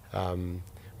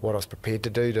what I was prepared to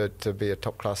do to be a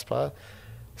top-class player.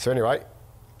 So anyway,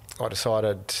 I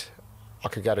decided I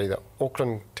could go to either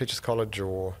Auckland Teachers College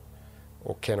or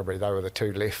Canterbury. They were the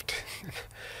two left.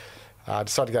 I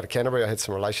decided to go to Canterbury. I had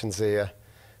some relations there.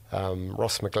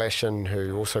 Ross McGlashan,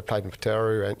 who also played in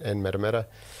Pataru and Matamata,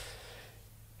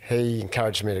 he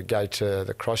encouraged me to go to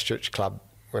the Christchurch club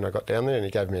when I got down there, and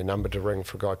he gave me a number to ring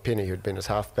for Guy Penny, who'd been his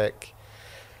halfback.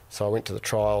 So I went to the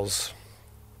trials,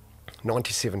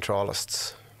 97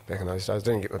 trialists back in those days.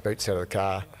 Didn't get my boots out of the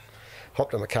car.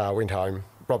 Hopped in the car, went home.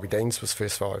 Robbie Deans was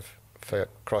first five for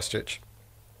Christchurch.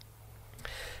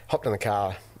 Hopped in the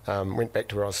car, went back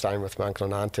to where I was staying with my uncle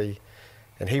and auntie,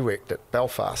 and he worked at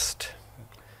Belfast.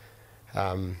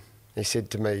 He said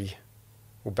to me,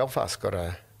 well, Belfast got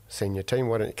a senior team,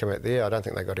 why don't you come out there? I don't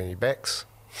think they got any backs,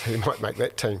 so you might make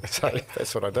that team. So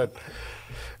that's what I did.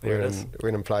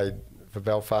 Went and played for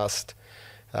Belfast.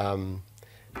 A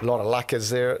lot of luck is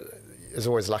there. There's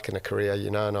always luck in a career,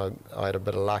 you know, and I had a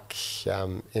bit of luck.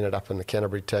 Ended up in the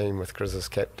Canterbury team with Chris as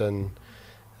captain.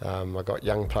 I got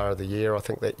Young Player of the Year, I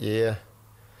think, that year.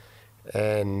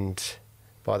 And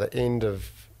by the end of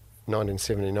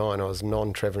 1979, I was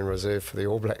non-travelling reserve for the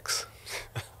All Blacks.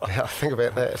 Now, think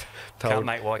about that. Can't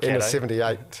make Waikato. End of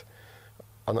 '78,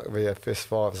 I'm not going to be a first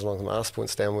five as long as my arse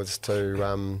points downwards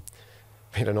to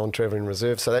be a non-travelling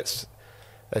reserve. So that's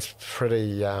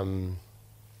pretty.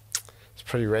 It's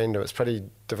pretty random. It's pretty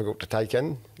difficult to take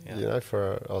in. Yeah. You know,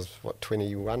 I was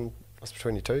 21. I was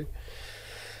 22,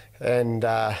 and so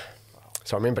I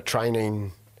remember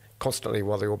training constantly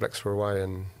while the All Blacks were away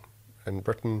in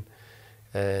Britain,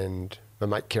 and my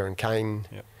mate Kieran Kane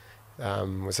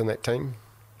was in that team,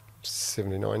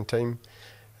 '79 team.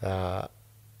 I've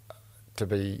got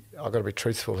to be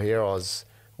truthful here. I was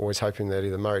always hoping that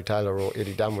either Murray Taylor or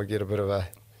Eddie Dunn would get a bit of a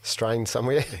strain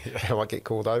somewhere. I might get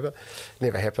called over.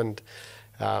 Never happened.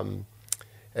 And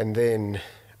then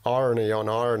irony on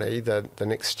irony, the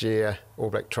next year All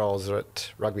Black trials are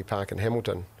at Rugby Park in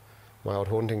Hamilton, my old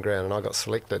haunting ground, and I got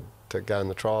selected to go in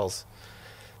the trials.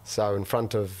 So in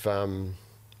front of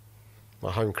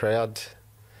my home crowd,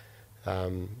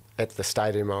 at the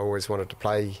stadium I always wanted to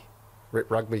play rep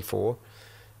rugby for,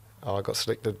 I got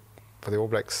selected for the All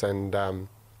Blacks, and a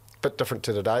bit different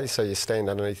to today. So you stand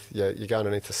underneath, you go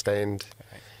underneath the stand,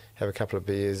 have a couple of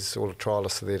beers, all the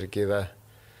trialists are there together.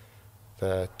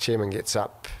 The chairman gets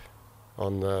up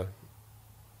on a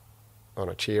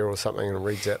chair or something and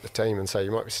reads out the team, and so you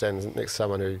might be standing next to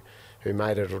someone who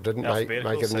made it or didn't make it.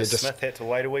 And so Smith had to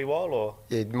wait a wee while, or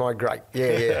you'd migrate,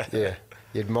 yeah.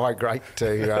 You'd migrate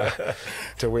to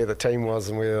where the team was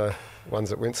and where the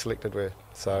ones that weren't selected were.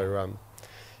 So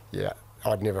yeah,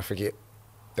 I'd never forget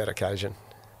that occasion.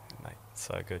 Mate,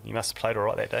 so good. You must have played all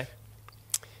right that day.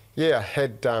 Yeah,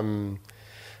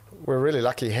 we're really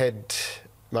lucky. Had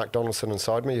Mark Donaldson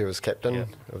inside me, who was captain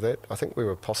of that. I think we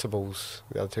were possibles.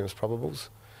 The other team was probables.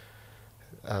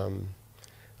 I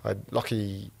had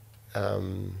Lockie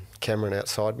Cameron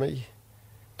outside me.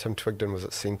 Tim Twigden was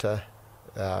at centre.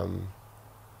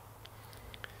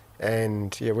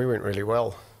 And yeah, we went really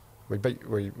well. We beat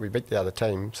the other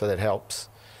team, so that helps.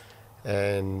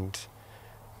 And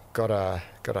got a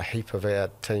heap of our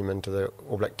team into the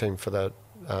All Black team for the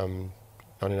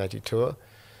 1980 tour.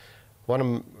 One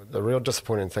of the real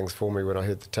disappointing things for me when I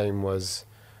heard the team was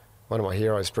one of my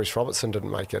heroes, Bruce Robertson, didn't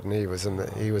make it, and he was in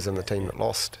the team that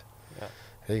lost. Yeah.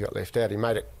 He got left out. He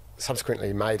made it. Subsequently,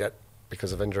 he made it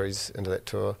because of injuries into that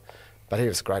tour, but he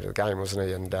was great at the game, wasn't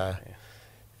he? And I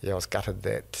was gutted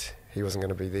that he wasn't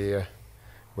going to be there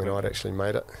when I'd actually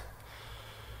made it.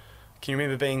 Can you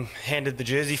remember being handed the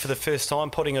jersey for the first time,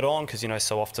 putting it on? Because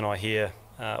so often I hear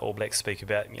All Blacks speak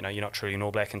about, you're not truly an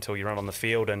All Black until you run on the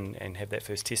field and have that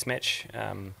first test match.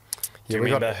 Do you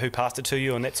remember who passed it to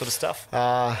you and that sort of stuff?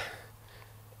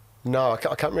 No, I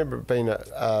can't remember it being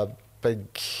a big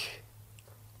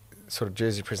sort of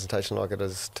jersey presentation like it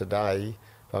is today.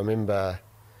 I remember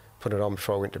putting it on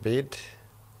before I went to bed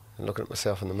and looking at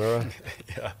myself in the mirror,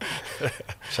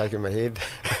 shaking my head.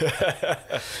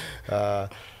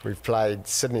 We've played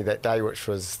Sydney that day, which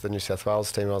was the New South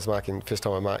Wales team. I was marking, first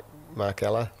time I marked Mark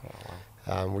Ella. Oh,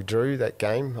 wow. We drew that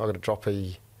game. I got a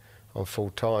droppy on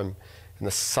full time. And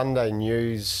the Sunday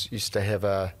News used to have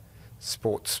a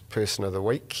Sports Person of the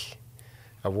Week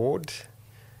award.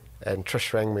 And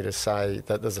Trish rang me to say,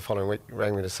 that this is the following week,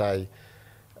 rang me to say,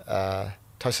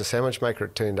 Toaster Sandwich Maker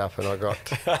had turned up and I got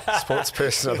Sports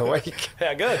Person of the Week.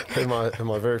 How good. in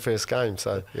my very first game.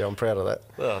 So, yeah, I'm proud of that.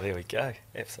 Oh, there we go.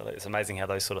 Absolutely. It's amazing how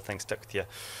those sort of things stick with you.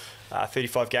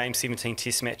 35 games, 17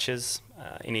 test matches.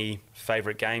 Any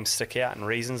favourite games stick out and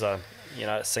reasons?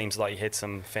 It seems like you had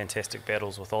some fantastic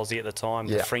battles with Aussie at the time,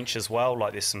 the French as well.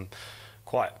 Like there's some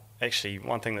quite, actually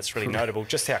one thing that's really notable,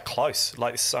 just how close.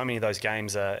 Like so many of those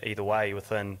games are either way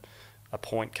within a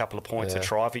point, couple of points, a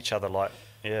try of each other.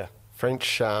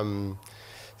 French, so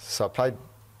I played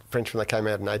French when they came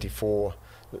out in 84.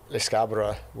 Les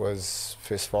Scarborough was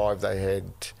first five. They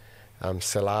had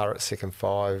Salar at second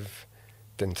five,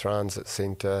 Dentrans at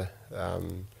centre,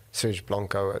 Serge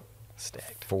Blanco at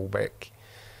fullback.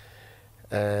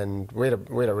 And we had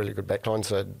a really good backline,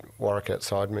 so Warwick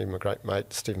outside me, my great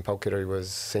mate, Stephen Polkery was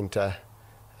centre.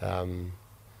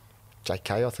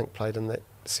 JK, I think, played in that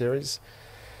series.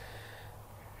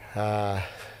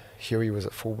 Huey was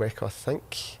at fullback, I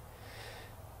think.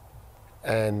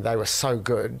 And they were so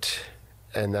good,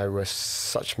 and they were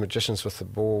such magicians with the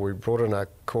ball. We brought in a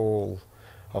call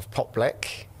of pop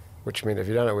black, which meant if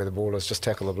you don't know where the ball is, just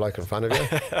tackle the bloke in front of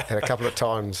you. And a couple of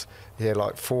times he had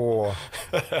like 4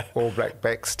 All Black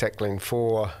backs tackling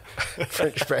 4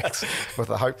 French backs with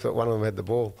the hope that one of them had the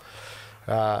ball.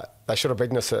 They should have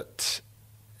beaten us at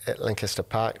Lancaster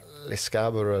Park. Les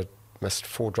Scarborough missed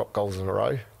 4 drop goals in a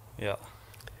row. Yeah.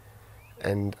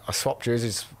 And I swapped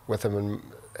jerseys with him, and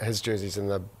his jerseys in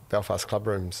the Belfast club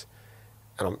rooms.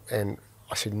 And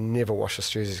I should never wash his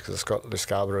jerseys because it's got Les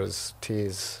Scarborough's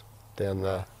tears down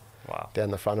the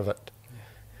front of it.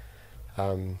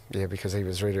 Because he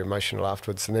was really emotional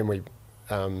afterwards. And then we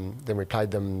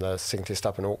played them the second test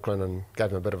up in Auckland and gave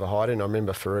them a bit of a hiding. I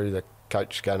remember Farouk, the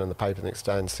coach, going in the paper the next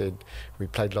day and said, we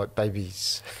played like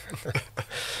babies.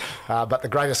 But the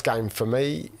greatest game for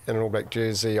me in an All Black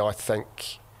jersey, I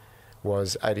think,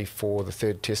 was 84, the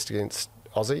third test against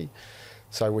Aussie.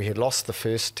 So we had lost the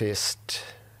first test,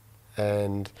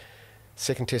 and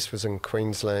second test was in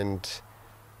Queensland,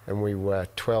 and we were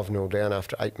 12-0 down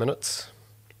after 8 minutes.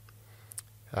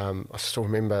 I still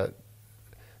remember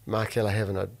Mark Ella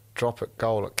having a drop at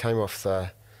goal. It came off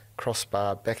the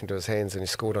crossbar back into his hands, and he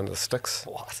scored under the sticks.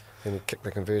 What? And he kicked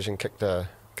the conversion, kicked a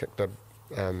kicked a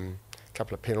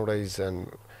couple of penalties,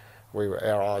 and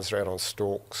our eyes were out on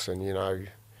stalks, and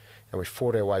and we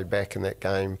fought our way back in that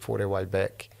game,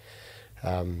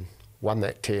 won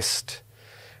that test.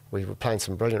 We were playing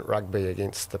some brilliant rugby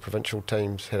against the provincial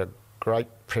teams, had a great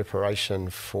preparation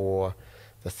for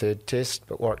the third test,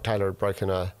 but Warwick Taylor had broken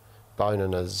a bone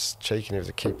in his cheek and he was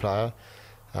a key player.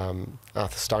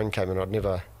 Arthur Stone came in.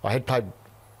 I had played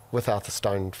with Arthur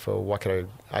Stone for Waikato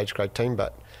age grade team,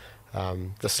 but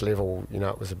this level,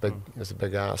 it was a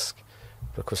big ask.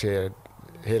 Because he had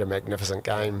a magnificent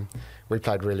game. We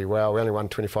played really well. We only won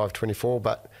 25-24,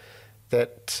 but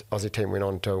that Aussie team went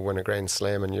on to win a Grand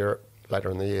Slam in Europe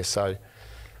later in the year. So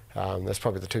that's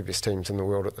probably the two best teams in the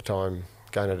world at the time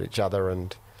going at each other,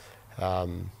 and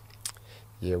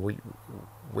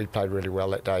we played really well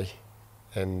that day,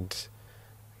 and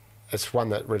it's one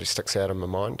that really sticks out in my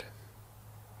mind.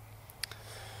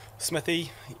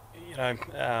 Smithy,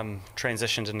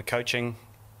 transitioned into coaching.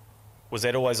 Was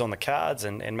that always on the cards?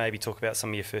 And maybe talk about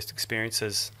some of your first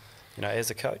experiences, as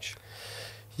a coach.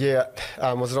 Yeah,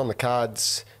 was it on the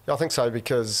cards? I think so,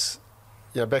 because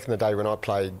back in the day when I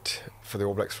played for the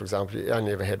All Blacks, for example, you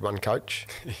only ever had one coach.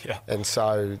 Yeah. And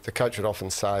so the coach would often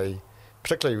say,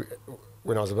 particularly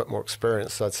when I was a bit more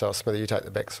experienced, they'd say, Smithy, you take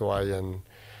the backs away, and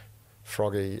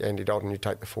Froggy, Andy Dalton, you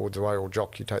take the forwards away, or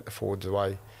Jock, you take the forwards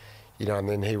away. And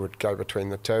then he would go between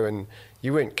the two. And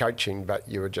you weren't coaching, but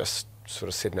you were just sort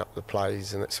of setting up the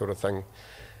plays and that sort of thing.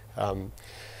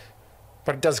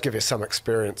 But it does give you some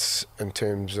experience in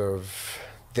terms of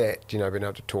that, being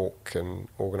able to talk and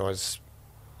organise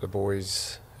the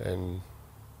boys, and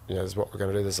this is what we're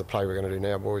going to do, this is the play we're going to do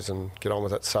now, boys, and get on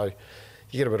with it. So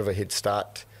you get a bit of a head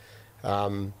start.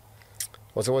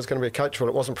 Was always going to be a coach. Well,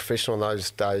 it wasn't professional in those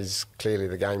days, clearly,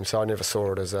 the game, so I never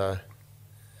saw it as a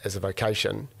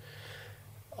vocation.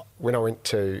 When I went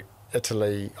to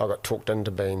Italy, I got talked into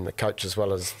being the coach as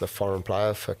well as the foreign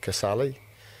player for Casale,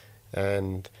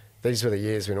 and these were the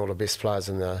years when all the best players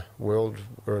in the world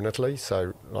were in Italy.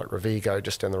 So like Rovigo,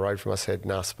 just down the road from us, had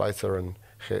Nas Botha and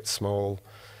Gert Small,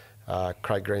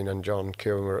 Craig Green and John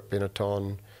Kirwan were at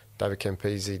Benetton, David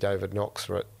Campese, David Knox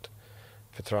were at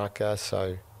Petrarca.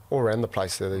 So all around the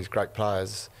place there were these great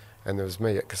players, and there was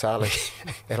me at Casale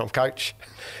and I'm coach.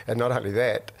 And not only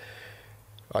that,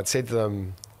 I'd said to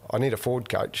them, I need a forward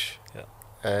coach,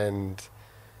 and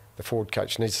the forward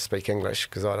coach needs to speak English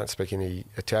because I don't speak any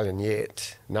Italian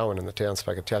yet. No one in the town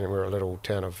spoke Italian. We're a little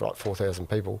town of like 4,000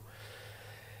 people.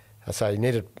 I say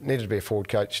needed to be a forward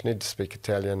coach, needed to speak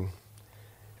Italian,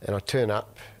 and I turn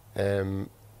up.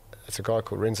 It's a guy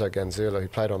called Renzo Ganzurla who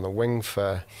played on the wing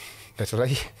for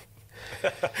Italy.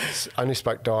 Only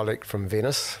spoke dialect from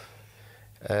Venice,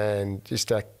 and used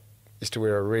to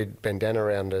wear a red bandana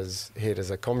around his head as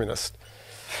a communist.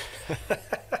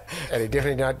 And he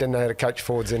definitely didn't know how to coach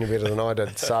forwards any better than I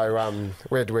did. So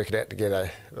we had to work it out together.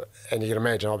 And you can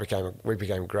imagine we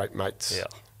became great mates,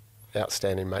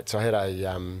 outstanding mates. So I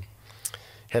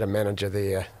had a manager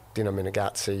there, Dino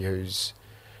Menegazzi, who's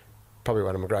probably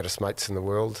one of my greatest mates in the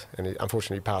world. And he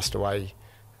unfortunately passed away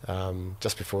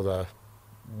just before the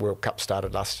World Cup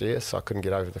started last year. So I couldn't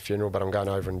get over the funeral, but I'm going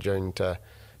over in June to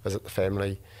visit the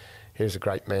family. He was a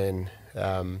great man.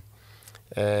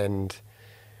 And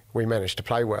we managed to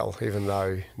play well, even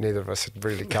though neither of us had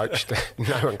really coached.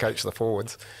 No one coached the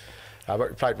forwards. But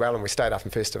we played well, and we stayed up in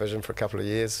First Division for a couple of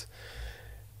years.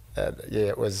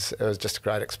 It was just a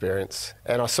great experience.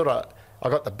 And I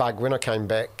got the bug when I came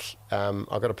back. I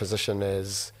got a position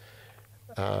as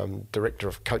director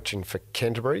of coaching for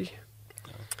Canterbury.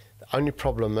 The only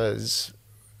problem is,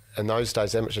 in those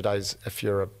days, amateur days, if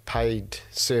you're a paid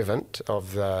servant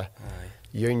of the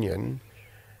union,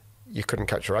 you couldn't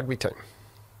coach a rugby team.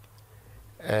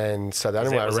 And so the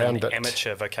only way around it,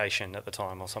 amateur vocation at the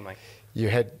time or something. You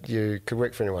could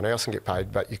work for anyone else and get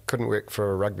paid, but you couldn't work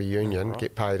for a rugby union,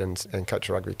 get paid and coach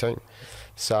a rugby team.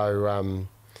 So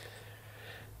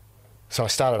I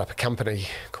started up a company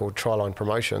called Tryline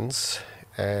Promotions,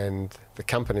 and the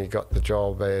company got the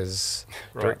job as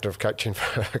director of coaching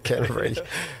for Canterbury,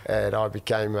 and I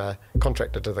became a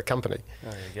contractor to the company.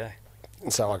 Oh, there you go.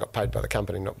 And so I got paid by the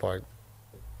company, not by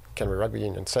Canterbury Rugby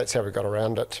Union. So that's how we got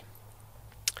around it.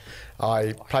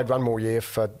 I played one more year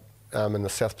for in the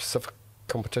South Pacific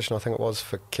competition, I think it was,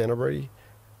 for Canterbury.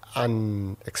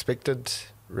 Unexpected,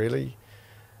 really.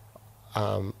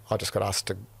 I just got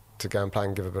asked to go and play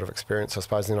and give a bit of experience, I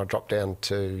suppose. Then I dropped down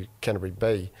to Canterbury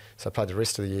B. So I played the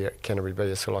rest of the year at Canterbury B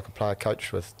as sort of like a player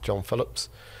coach with John Phillips.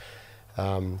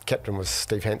 Captain was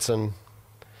Steve Hansen.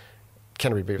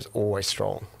 Canterbury B was always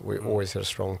strong. We always had a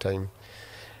strong team.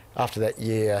 After that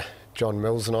year, John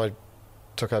Mills and I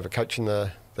took over coaching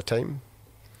the team.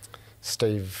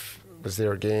 Steve was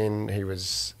there again. He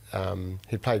was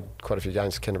he played quite a few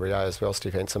games for Canterbury A as well,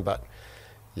 Steve Hansen, but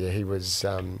yeah, he was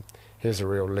a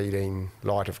real leading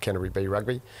light of Canterbury B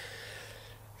rugby.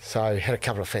 So had a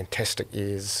couple of fantastic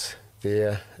years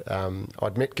there.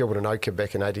 I'd met Gilbert and Oka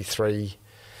back in '83,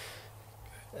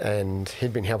 and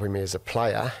he'd been helping me as a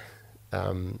player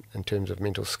in terms of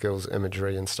mental skills,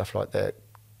 imagery and stuff like that,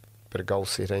 bit of goal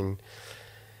setting.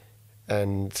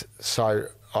 And so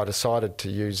I decided to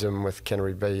use him with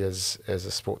Canterbury B as a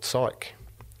sports psych.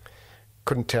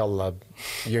 Couldn't tell the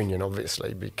union,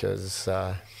 obviously, because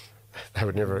they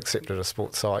would never accepted a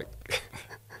sports psych.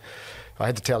 I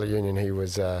had to tell the union he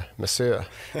was a masseur,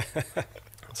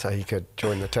 so he could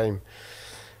join the team.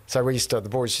 So the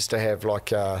boys used to have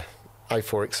like a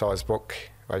A4 exercise book,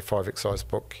 A5 exercise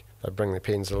book. They'd bring their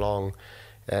pens along,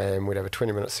 and we'd have a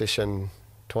 20-minute session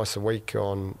twice a week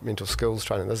on mental skills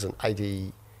training. This is in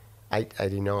 88,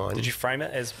 89. Did you frame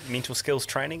it as mental skills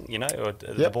training, or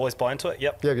did the boys buy into it?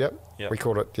 Yep. We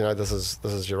called it, this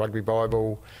is your rugby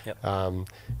Bible. Yep.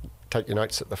 Take your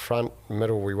notes at the front.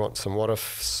 Middle, we want some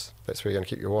what-ifs. That's where you're going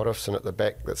to keep your what-ifs. And at the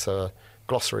back, that's a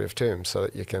glossary of terms so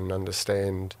that you can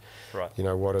understand,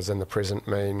 what does in the present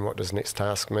mean, what does next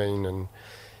task mean. And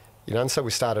so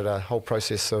we started a whole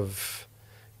process of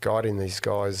guiding these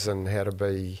guys and how to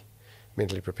be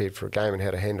mentally prepared for a game and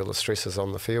how to handle the stresses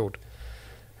on the field.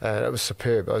 And it was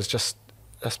superb. It was just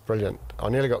brilliant. I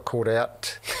nearly got caught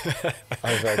out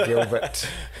over Gilbert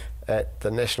at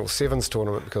the National Sevens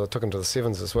tournament because I took him to the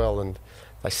Sevens as well, and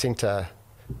they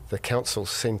the council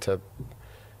sent a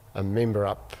member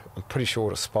up, I'm pretty sure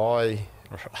to spy,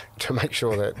 to make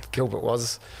sure that Gilbert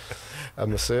was a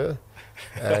masseur.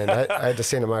 And I had to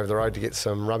send him over the road to get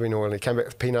some rubbing oil, and he came back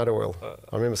with peanut oil.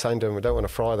 I remember saying to him, we don't want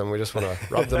to fry them, we just want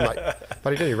to rub them, mate.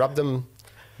 But he did, he rubbed them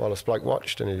while this bloke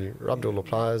watched, and he rubbed all the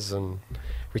players, and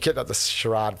we kept up this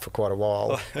charade for quite a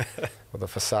while with a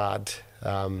facade.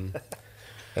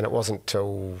 And it wasn't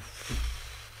until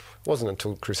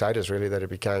Crusaders really that he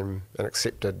became an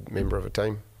accepted member of a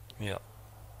team. Yeah.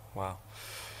 Wow.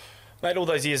 Mate, all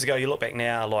those years ago, you look back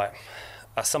now, like,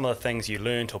 are some of the things you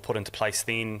learned or put into place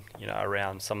then,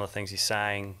 around some of the things you're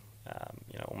saying,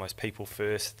 almost people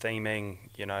first, theming,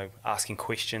 asking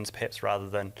questions perhaps rather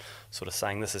than sort of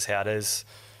saying this is how it is,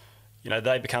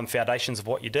 they become foundations of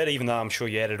what you did, even though I'm sure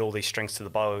you added all these strings to the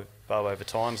bow over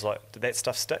times. Like, did that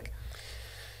stuff stick?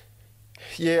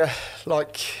 Yeah,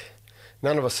 like,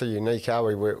 none of us are unique, are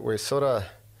we? We're sort of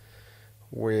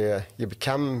where you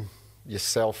become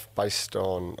yourself based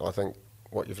on, I think,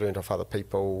 what you've learned off other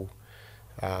people,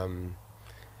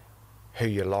 who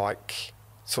you like,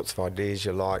 sorts of ideas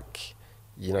you like,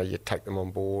 you take them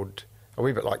on board. A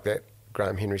wee bit like that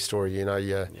Graham Henry story,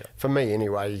 for me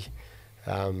anyway,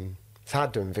 it's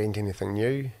hard to invent anything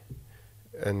new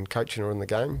in coaching or in the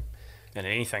game. And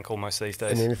anything almost these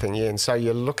days. And anything, yeah. And so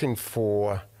you're looking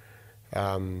for,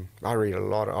 I read a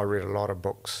lot of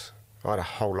books. I had a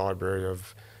whole library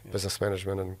of business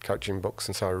management and coaching books,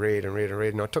 and so I read,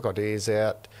 and I took ideas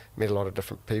out, met a lot of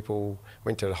different people,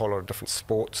 went to a whole lot of different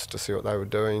sports to see what they were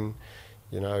doing,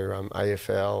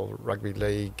 AFL, rugby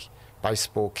league,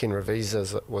 baseball. Ken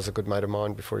Revisa was a good mate of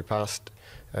mine before he passed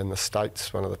in the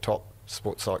States, one of the top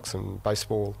sports psychs in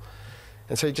baseball.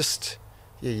 And so you just,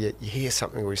 you hear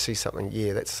something or you see something,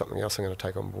 that's something else I'm going to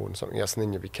take on board, and something else, and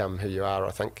then you become who you are,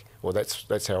 I think. Well,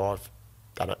 that's how I've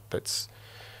done it.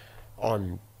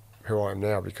 I'm who I am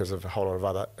now because of a whole lot of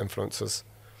other influences.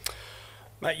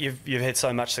 Mate, you've had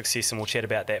so much success, and we'll chat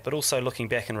about that, but also looking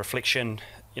back in reflection,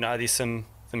 there's some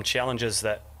challenges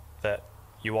that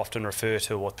you often refer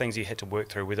to, or things you had to work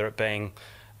through, whether it being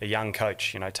a young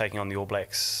coach, taking on the All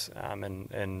Blacks,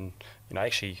 and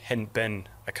actually hadn't been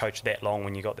a coach that long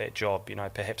when you got that job,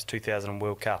 perhaps 2000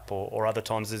 World Cup, or other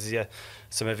times. Is there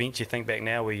some events you think back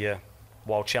now where you,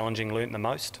 while challenging, learnt the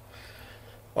most?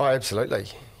 Oh, absolutely,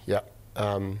 yeah.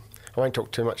 I won't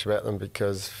talk too much about them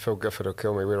because Phil Gifford will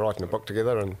kill me. We're writing a book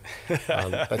together, and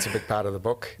that's a big part of the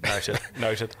book.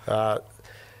 Noted.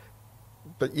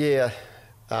 But yeah,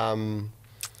 I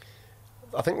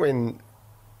think when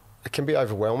it can be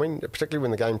overwhelming, particularly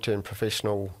when the game turned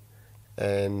professional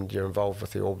and you're involved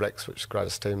with the All Blacks, which is the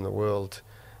greatest team in the world,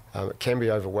 it can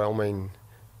be overwhelming,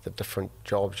 the different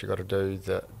jobs you've got to do,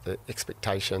 the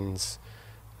expectations,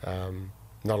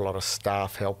 not a lot of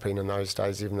staff helping in those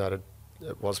days, even though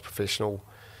it was professional.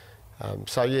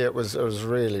 So yeah, it was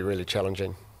really, really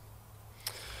challenging.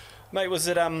 Mate, was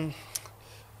it,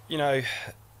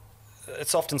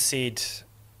 it's often said,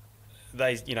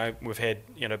 we've had,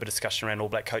 a bit of discussion around All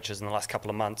Black coaches in the last couple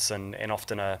of months, and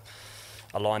often a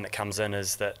a line that comes in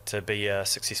is that to be a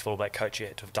successful All Black coach, you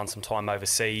have to have done some time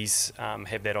overseas,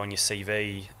 have that on your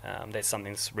CV. That's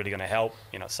something that's really going to help.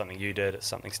 You know, it's something you did, it's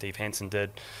something Steve Hansen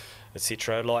did,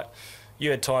 etc. Like,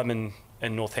 you had time in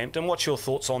Northampton. What's your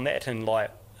thoughts on that? And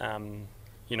like,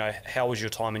 you know, how was your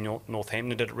time in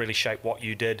Northampton? Did it really shape what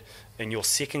you did in your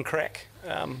second crack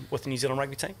with the New Zealand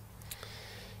rugby team?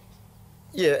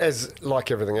 Yeah, as like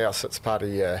everything else, it's part of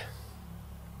your.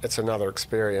 It's another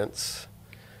experience.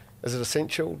 Is it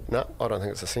essential? No, I don't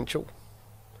think it's essential.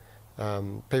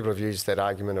 People have used that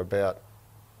argument about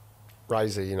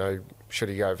Razor, you know, should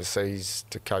he go overseas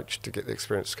to coach, to get the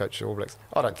experience to coach the All Blacks?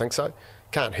 I don't think so.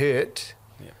 Can't hurt,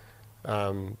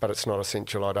 but it's not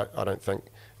essential, I don't think.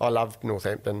 I loved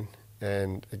Northampton,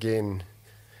 and again,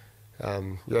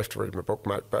 you have to read my book,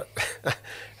 mate, but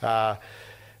I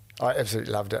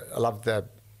absolutely loved it. I loved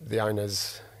the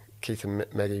owners, Keith and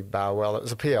Maggie Barwell. It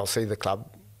was a PLC, the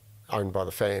club, owned by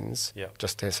the fans,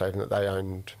 just to say that they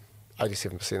owned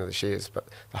 87% of the shares, but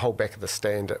the whole back of the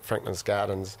stand at Franklin's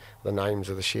Gardens, the names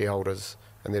of the shareholders,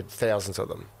 and there are thousands of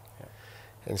them.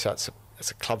 And so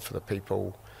it's a club for the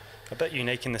people. A bit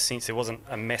unique in the sense there wasn't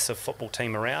a massive football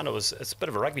team around. It's a bit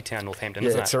of a rugby town, Northampton,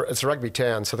 isn't it? It's a rugby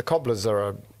town. So the Cobblers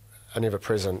are an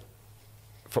ever-present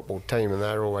football team, and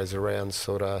they're always around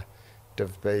sort of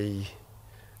Div B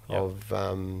of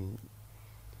the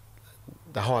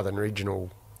higher than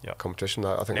regional competition.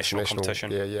 I think national it's national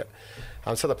competition.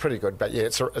 So they're pretty good. But yeah,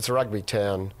 it's a rugby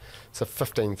town. It's a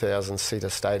 15,000 seater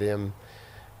stadium.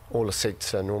 All the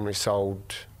seats are normally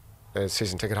sold as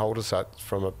season ticket holders. So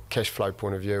from a cash flow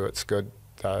point of view, it's good.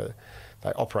 They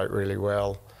operate really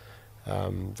well. I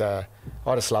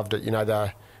just loved it. You know,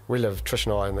 Trish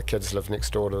and I and the kids live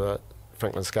next door to the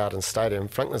Franklin's Gardens Stadium.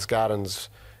 Franklin's Gardens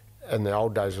in the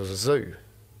old days was a zoo,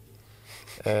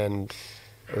 and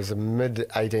it was the maybe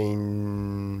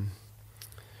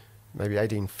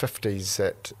 1850s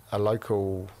that a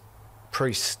local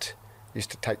priest used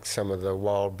to take some of the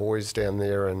wild boys down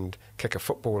there and kick a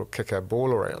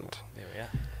ball around. There we are.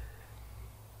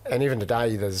 And even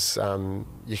today, there's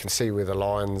you can see where the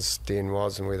lion's den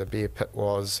was and where the bear pit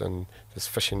was, and there's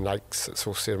fishing lakes. It's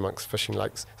all set amongst fishing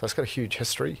lakes, so it's got a huge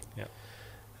history.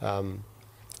 And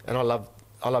I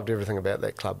loved everything about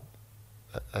that club.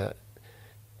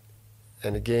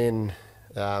 And again,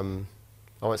 I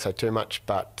won't say too much,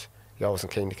 but I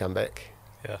wasn't keen to come back.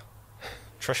 Yeah.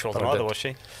 Trish wasn't either, was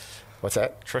she? What's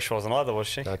that? Trish wasn't either, was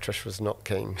she? No, Trish was not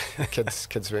keen.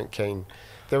 Kids weren't keen.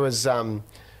 There was,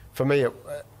 for me,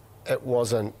 it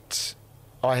wasn't.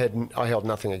 I held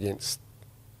nothing against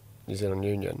New Zealand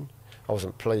Union. I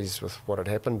wasn't pleased with what had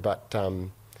happened, but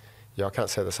I can't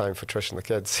say the same for Trish and the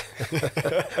kids.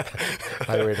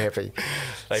 They weren't happy.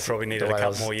 They probably needed a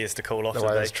couple more years to cool off. The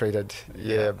way I was treated,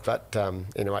 but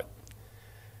anyway,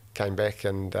 came back,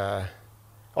 and I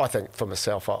think for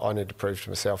myself, I need to prove to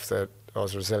myself that I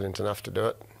was resilient enough to do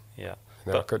it. Yeah,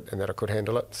 and that I could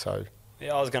handle it. So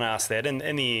yeah, I was going to ask that. In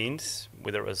the end,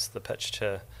 whether it was the pitch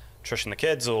to Trish and the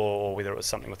kids, or whether it was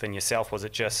something within yourself, was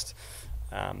it just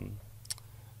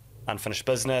unfinished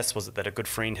business? Was it that a good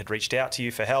friend had reached out to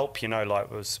you for help? You know, like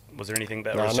was there anything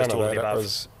that was just all of the above?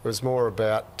 It was more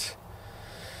about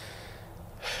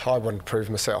I wanted to prove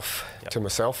myself to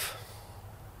myself,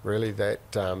 really,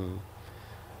 that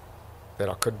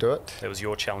I could do it. That was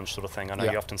your challenge, sort of thing. I know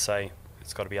you often say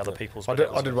it's got to be other people's. I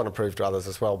did want to prove to others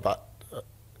as well, but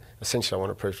essentially I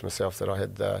want to prove to myself that I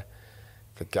had the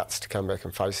guts to come back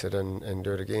and face it and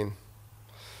do it again.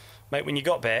 Mate, when you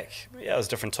got back, it was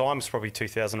different times, probably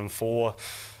 2004,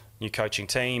 new coaching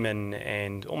team,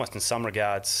 and almost in some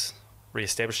regards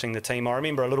re-establishing the team. I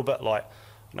remember a little bit like,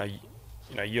 you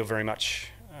know, you're very much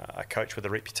a coach with a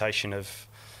reputation of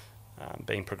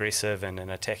being progressive and an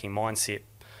attacking mindset,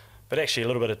 but actually a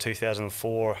little bit of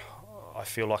 2004, I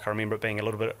feel like I remember it being a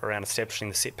little bit around establishing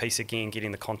the set piece again,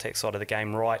 getting the contact side of the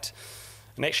game right,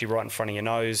 and actually right in front of your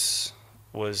nose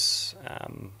was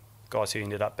guys who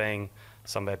ended up being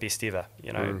some of our best ever,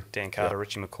 you know, Dan Carter,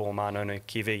 Richie McCaw, Manonu,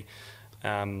 Kevi.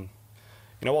 You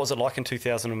know, what was it like in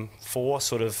 2004,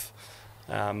 sort of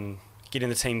getting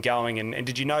the team going, and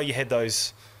did you know you had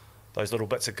those little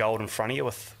bits of gold in front of you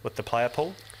with the player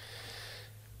pool?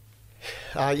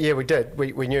 Yeah, we did.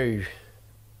 We knew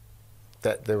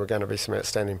that there were going to be some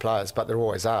outstanding players, but there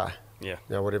always are. Yeah.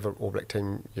 You know, whatever All Black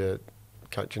team you're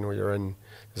coaching or you're in,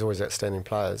 there's always outstanding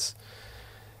players.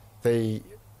 A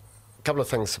couple of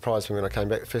things surprised me when I came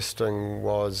back. The first thing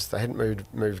was they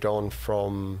hadn't moved on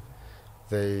from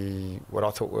what I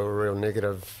thought were real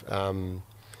negative,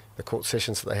 the court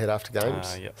sessions that they had after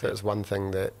games. So that was one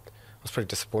thing that I was pretty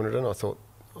disappointed in. I thought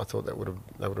they would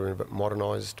have been a bit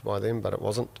modernised by them, but it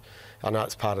wasn't. I know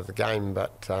it's part of the game,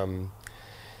 but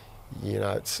you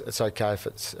know, it's okay if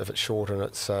it's short and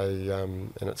it's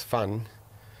and it's fun,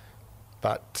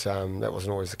 but that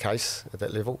wasn't always the case at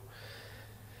that level.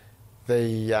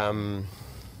 Yeah,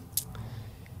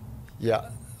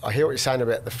 I hear what you're saying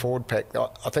about the forward pack.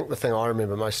 I think the thing I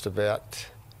remember most about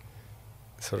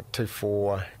sort of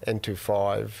 2-4 and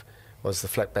 2-5 was the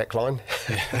flat back line.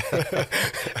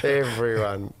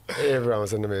 everyone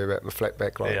was into me about my flat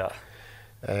back line. Yeah.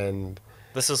 And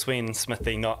this is when,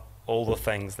 Smithy, not all the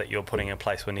things that you're putting in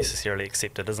place were necessarily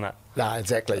accepted, isn't it? No,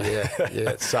 exactly,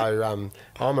 yeah. So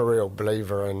I'm a real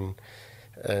believer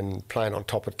in playing on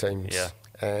top of teams. Yeah.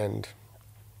 And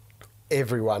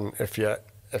everyone, if you're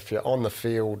on the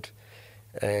field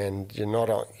and you're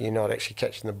not actually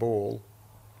catching the ball,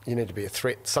 you need to be a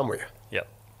threat somewhere. Yep.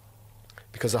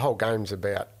 Because the whole game's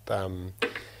about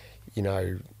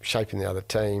shaping the other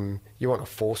team. You want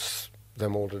to force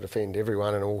them all to defend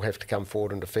everyone and all have to come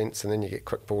forward in defence, and then you get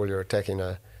quick ball, you're attacking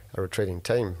a retreating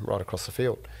team right across the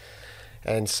field.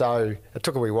 And so it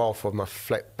took a wee while for my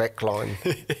flat back line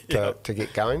to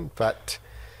get going, but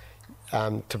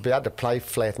to be able to play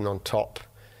flat and on top,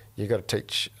 you've got to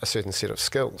teach a certain set of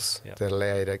skills that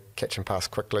allow you to catch and pass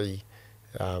quickly.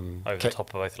 Over the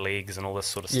top of both legs and all this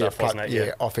sort of stuff, wasn't it?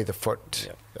 Yeah, off either foot.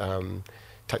 Yep.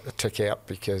 Take the tick out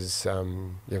because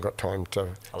you've got time to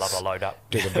load up.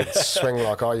 Do the big swing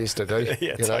like I used to do.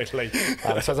 Yeah, totally.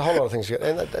 So there's a whole lot of things,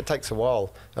 and it takes a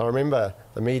while. I remember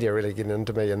the media really getting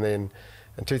into me, and then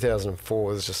in 2004,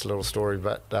 was just a little story,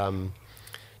 but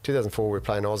 2004 we were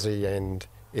playing Aussie, and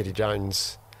Eddie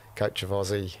Jones, coach of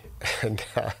Aussie, and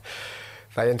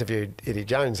they interviewed Eddie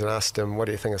Jones and asked him, what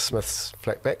do you think of Smith's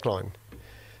flat back line?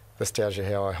 This tells you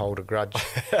how I hold a grudge.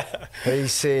 He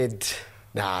said,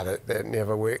 nah, that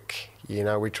never work. You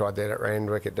know, we tried that at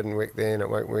Randwick, it didn't work then, it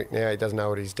won't work now, he doesn't know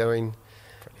what he's doing.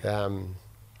 Blah,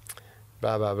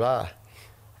 blah, blah.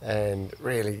 And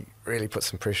really put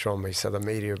some pressure on me, so the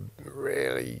media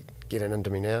really getting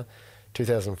into me now.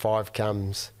 2005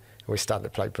 comes, and we started to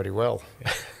play pretty well.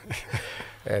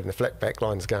 And the flat back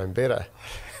line's going better.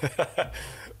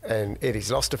 And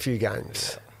Eddie's lost a few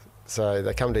games. Yeah. So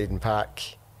they come to Eden Park.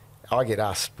 I get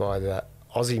asked by the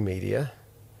Aussie media,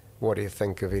 what do you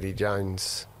think of Eddie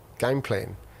Jones' game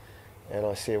plan? And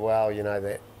I said, well, you know,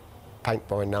 that paint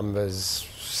by numbers,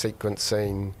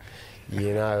 sequencing,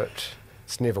 you know,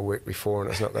 it's never worked before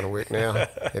and it's not going to work now,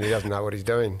 and he doesn't know what he's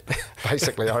doing.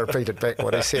 Basically, I repeated back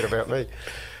what he said about me.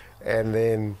 And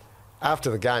then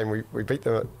after the game, we beat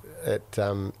them at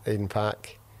Eden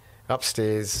Park.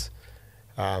 Upstairs,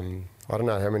 I don't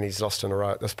know how many he's lost in a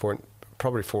row at this point,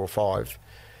 probably 4 or 5.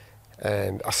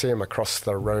 And I see him across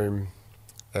the room,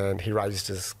 and he raised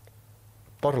his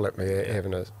bottle at me,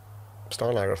 having a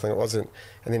Steinlager, I think it was, and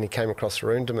then he came across the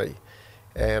room to me.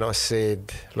 And I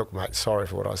said, look, mate, sorry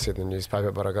for what I said in the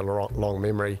newspaper, but I got a long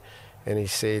memory. And he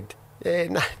said,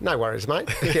 yeah, no worries,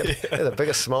 mate. He had the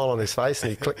biggest smile on his face,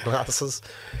 and he clicked glasses.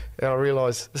 And I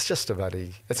realised it's just a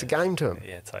buddy. It's a game to him.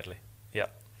 Yeah, totally. Yeah.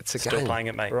 It's a Still game. playing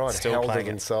it, mate. Right, Still held playing it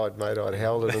inside, mate. I'd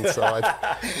held it inside.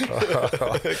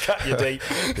 Cut you deep.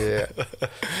 Yeah.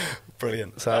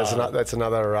 Brilliant. So that's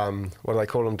another, what do they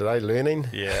call them today, learning?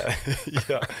 Yeah.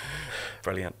 Yeah.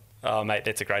 Brilliant. Oh, mate,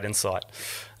 that's a great insight.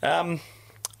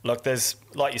 Look, there's,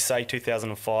 like you say,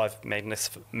 2005,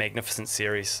 magnificent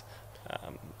series,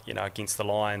 against the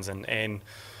Lions. And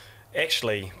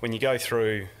actually, when you go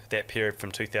through that period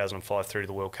from 2005 through to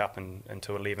the World Cup and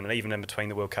to 11, and even in between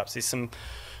the World Cups, there's some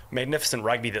magnificent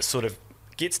rugby that sort of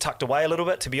gets tucked away a little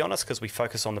bit, to be honest, because we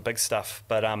focus on the big stuff.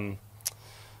 But,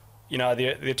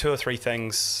 there are 2 or 3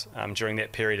 things during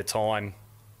that period of time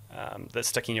that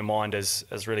stick in your mind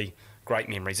as really great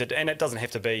memories. And it doesn't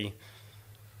have to be,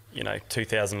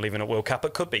 2011 at World Cup.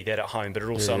 It could be that at home, but it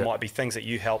also might be things that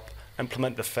you help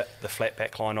implement. The flat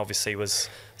back line obviously was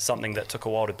something that took a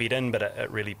while to bed in, but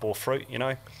it really bore fruit,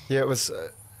 Yeah, it was.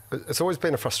 It's always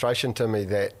been a frustration to me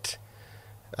that,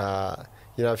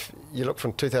 if you look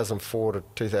from 2004 to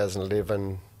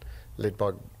 2011, led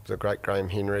by the great Graham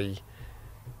Henry,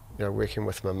 working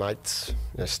with my mates,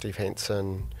 Steve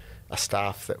Hansen, a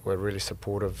staff that were really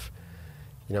supportive.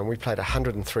 We played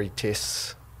 103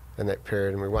 tests in that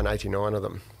period, and we won 89 of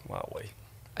them. Wow,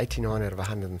 89 out of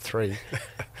 103.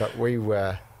 But we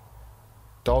were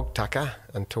dog tucker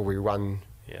until we won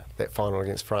that final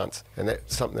against France. And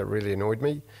that's something that really annoyed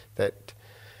me. That,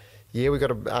 we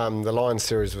got the Lions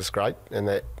series was great, and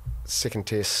that second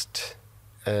test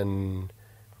in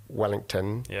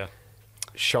Wellington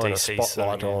shone DC, a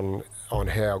spotlight on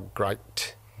how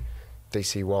great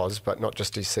DC was, but not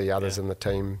just DC, others in the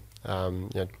team.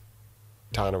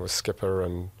 Tana was skipper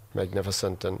and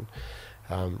magnificent, and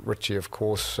Richie, of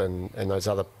course, and those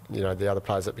other, the other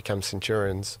players that become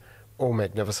Centurions all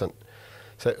magnificent.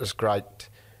 So it was great.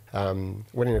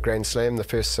 Winning a Grand Slam, the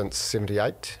first since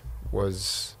 '78,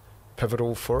 was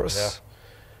pivotal for us.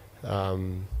 Yeah.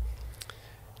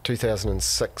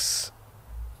 2006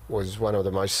 was one of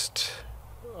the most.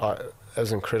 It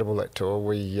was incredible, that tour.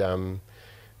 We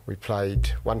played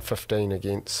 115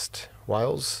 against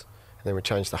Wales, and then we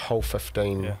changed the whole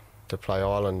 15 to play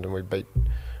Ireland, and we beat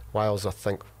Wales, I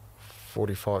think,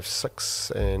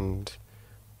 45-6,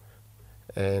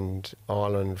 and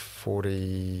Ireland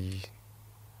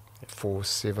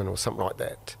 44-7 or something like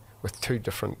that, with 2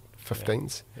 different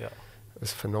 15s. Yeah. It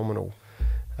was phenomenal.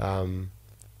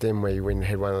 Then we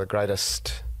had one of the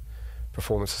greatest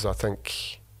performances, I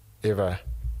think, ever,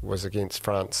 was against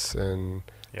France in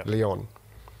Lyon.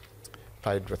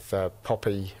 Played with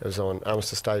Poppy. It was on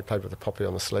Armistice Day. Played with the Poppy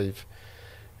on the sleeve,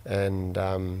 and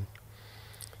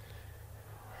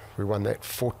we won that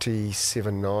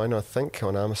 47-9, I think,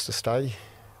 on Armistice Day.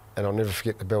 And I'll never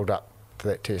forget the build-up to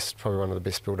that test. Probably one of the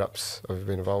best build-ups I've ever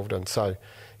been involved in. So,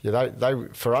 yeah, they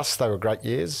for us, they were great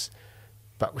years,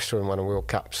 but we still haven't won a World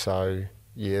Cup. So,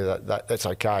 yeah, that's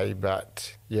okay.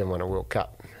 But you haven't won a World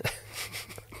Cup.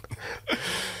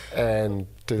 And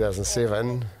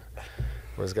 2007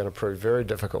 was going to prove very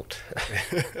difficult.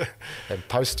 And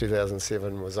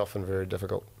post-2007 was often very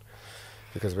difficult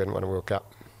because we hadn't won a World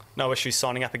Cup. No issues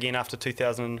signing up again after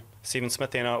 2007,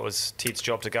 Smithy. I know it was Ted's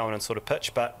job to go in and sort of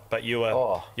pitch, but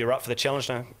you're up for the challenge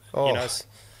now.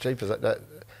 Jeepers, that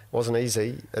wasn't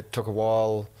easy. It took a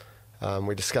while.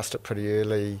 We discussed it pretty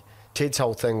early. Ted's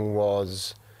whole thing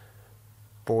was,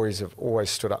 boys have always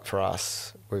stood up for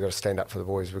us. We've got to stand up for the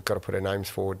boys. We've got to put our names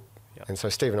forward. Yep. And so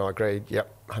Steve and I agreed,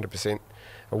 100%.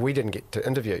 And we didn't get to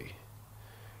interview,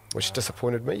 which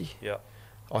disappointed me. Yep.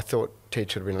 I thought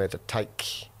Ted should have been allowed to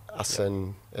take us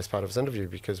in as part of his interview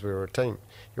because we were a team.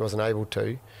 He wasn't able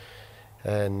to.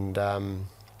 And, I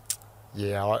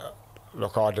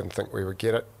didn't think we would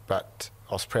get it, but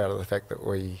I was proud of the fact that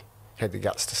we had the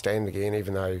guts to stand again,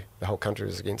 even though the whole country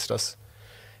was against us.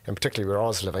 And particularly where I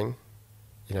was living,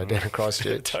 down in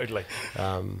Christchurch. Totally.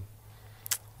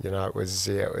 It was,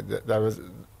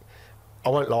 I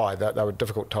won't lie, they were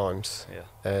difficult times. Yeah.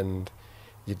 And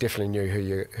you definitely knew who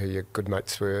your good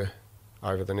mates were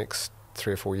over the next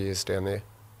 3 or 4 years down there.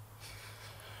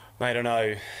 Mate, I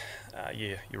know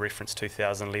you referenced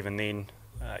 2011 then.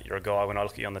 You're a guy, when I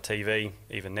look at you on the TV,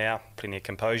 even now, plenty of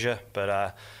composure,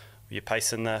 but you're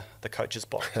pacing the coach's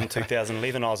box in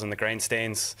 2011. I was in the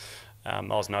grandstands. I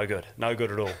was no good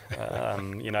at all.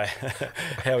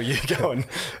 How are you going?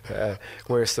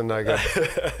 Worse than no good.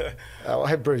 I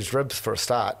had bruised ribs for a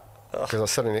start because I was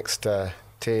sitting next to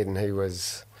Ted, and he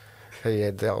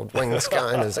had the old wings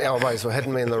going, his elbows were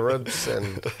hitting me in the ribs,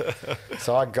 and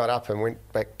so I got up and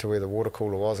went back to where the water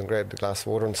cooler was and grabbed a glass of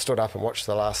water and stood up and watched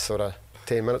the last sort of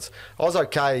 10 minutes. I was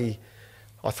okay.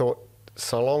 I thought,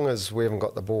 so long as we haven't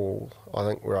got the ball, I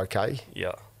think we're okay.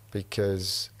 Yeah.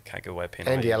 Because can't give away a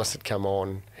penalty. Andy Ellis had come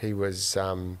on. He was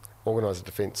organised the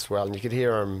defence well, and you could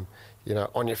hear him,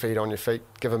 on your feet,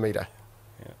 give a metre.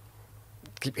 Yeah.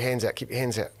 Keep your hands out,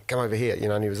 come over here,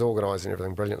 and he was organising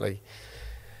everything brilliantly.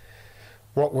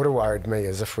 What would have worried me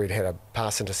is if we'd had a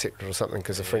pass intercepted or something,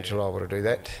 because the French are liable to do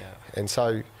that. Yeah. And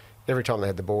so every time they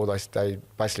had the ball, they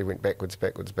basically went backwards.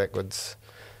 They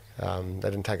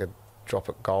didn't take a drop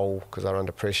at goal because they were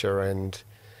under pressure, and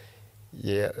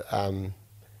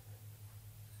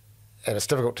and it's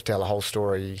difficult to tell the whole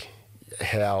story,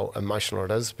 how emotional it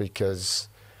is, because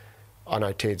I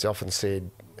know Ted's often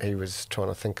said he was trying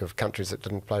to think of countries that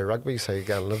didn't play rugby, so you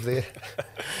go and live there.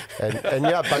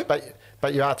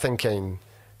 But you are thinking,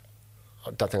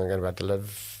 I don't think I'm going to be able to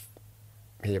live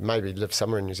here. Maybe live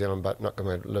somewhere in New Zealand, but not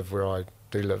going to live where I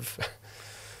do live.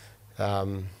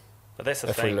 But that's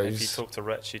the thing. If you talk to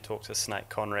Rich, you talk to Snake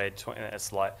Conrad,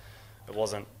 it's like it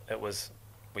was.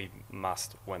 We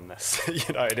must win this.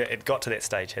 It got to that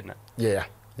stage, hadn't it?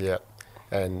 Yeah.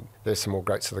 And there's some more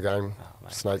greats of the game.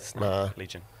 Snake,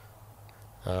 legend.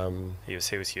 He was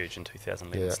huge in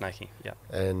 2011. Yeah. Snakey, yeah.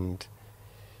 And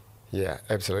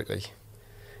absolutely.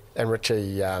 And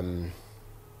Richie, there's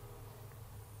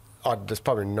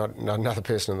probably not another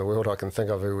person in the world I can think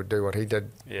of who would do what he did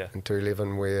in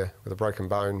 2011, where with a broken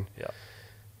bone,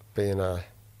 being a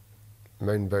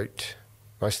moon boot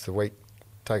most of the week,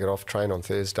 take it off, train on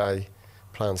Thursday,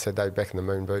 play on Saturday, back in the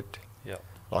moon boot. Yeah.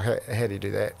 Like, how do you do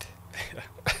that?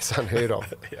 It's unheard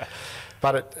of. Yeah.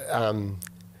 But and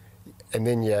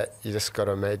then you just got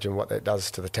to imagine what that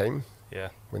does to the team. Yeah.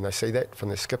 When they see that from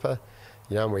their skipper,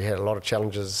 and we had a lot of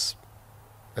challenges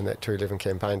in that 2011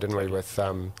 campaign, didn't we? With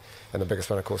and the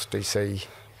biggest one, of course, DC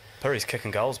Piri's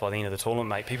kicking goals by the end of the tournament,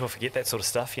 mate. People forget that sort of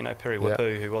stuff. You know, Piri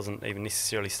Wipu, who wasn't even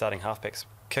necessarily starting halfbacks,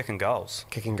 kicking goals.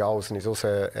 Kicking goals, and he's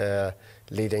also a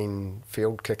leading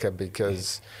field kicker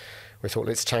because we thought,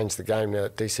 let's change the game now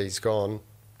that DC's gone,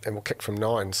 and we'll kick from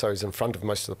 9. So he's in front of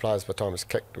most of the players by the time it's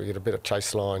kicked. We get a better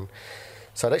chase line.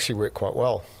 So it actually worked quite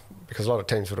well because a lot of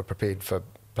teams would have prepared for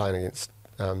playing against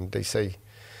DC.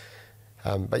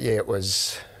 But yeah, it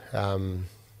was...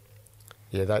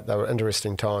 they were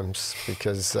interesting times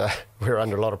because we were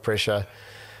under a lot of pressure.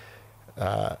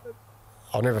 I'll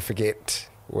never forget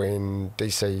when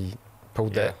DC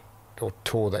pulled that or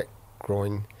tore that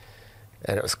groin,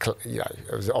 and it was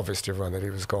it was obvious to everyone that he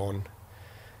was gone.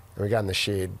 And we go in the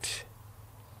shed,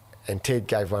 and Ted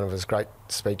gave one of his great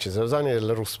speeches. It was only a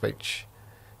little speech,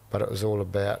 but it was all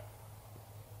about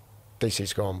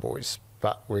DC's gone, boys,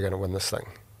 but we're going to win this thing.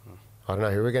 I don't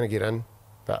know who we're going to get in,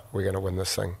 but we're going to win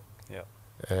this thing. Yeah.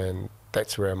 And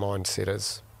that's where our mindset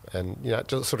is. And, it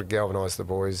just sort of galvanised the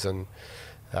boys. And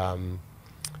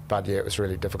but, yeah, it was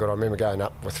really difficult. I remember going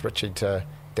up with Richie to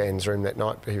Dan's room that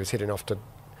night. He was heading off to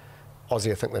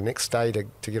Aussie, I think, the next day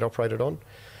to get operated on.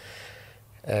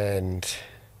 And,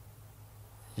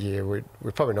 yeah, we're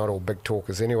probably not all big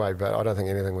talkers anyway, but I don't think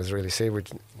anything was really said.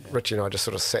 Richie and I just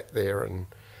sort of sat there and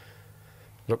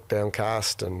looked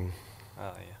downcast, and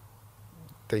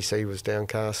DC was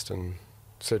downcast, and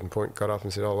at a certain point got up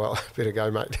and said, oh, well, better go,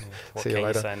 mate. What See you can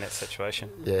later. you say in that situation?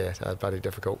 Yeah, bloody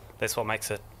difficult. That's what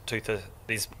makes it...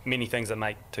 There's many things that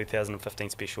make 2015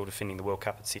 special, defending the World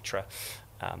Cup, etc.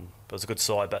 It was a good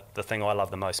side, but the thing I love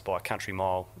the most by a country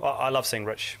mile... I love seeing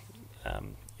Rich,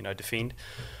 defend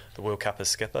the World Cup as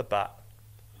skipper, but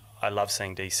I love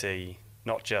seeing DC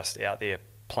not just out there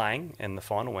playing in the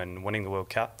final and winning the World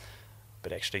Cup,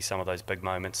 but actually some of those big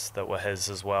moments that were his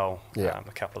as well. Yeah.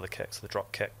 A couple of the kicks, the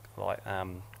drop kick,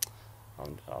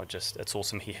 it's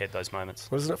awesome he had those moments.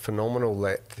 Wasn't it phenomenal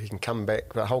that he can come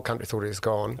back? The whole country thought he was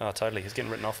gone. Oh, totally. He's getting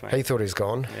written off, mate. He thought he was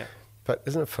gone. Yeah. But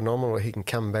isn't it phenomenal that he can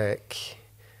come back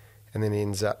and then he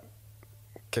ends up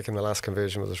kicking the last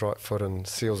conversion with his right foot and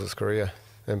seals his career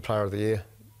and Player of the Year?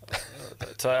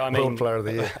 So, I mean, World Player of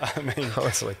the Year. I mean,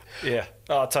 honestly. Yeah.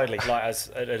 Oh, totally.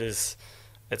 It's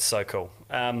so cool.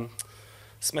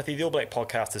 Smithy, the All Black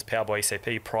podcast is powered by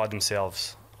SAP. Pride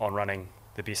themselves on running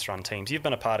the best run teams. You've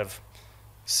been a part of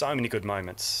so many good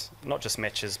moments, not just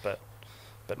matches, but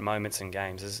moments in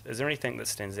games. Is there anything that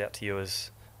stands out to you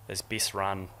as best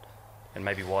run, and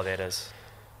maybe why that is?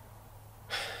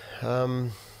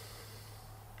 Um,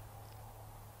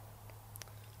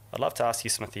 I'd love to ask you,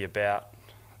 Smithy, about,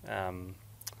 and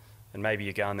maybe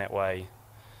you're going that way,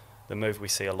 the move we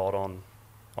see a lot on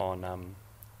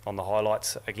the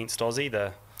highlights against Aussie,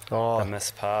 the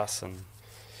missed pass and...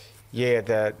 Yeah,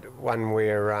 the one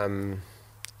where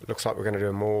it looks like we're going to do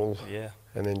a maul,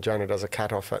 and then Jonah does a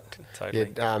cut off it.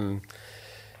 Totally. Yeah,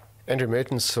 Andrew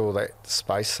Mertens saw that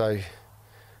space, so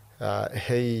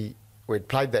we'd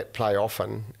played that play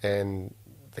often, and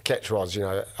the catch was,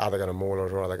 are they going to maul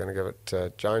it or are they going to give it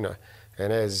to Jonah?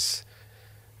 And as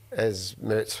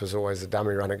Mertz was always a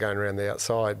dummy runner going around the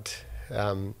outside,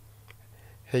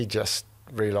 he just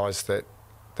realised that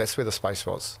that's where the space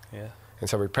was. Yeah. And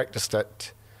so we practiced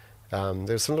it. There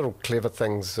were some little clever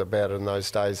things about it in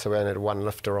those days. So we only had one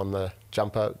lifter on the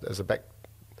jumper. There's a back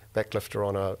lifter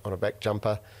on a back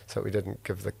jumper, so we didn't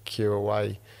give the cue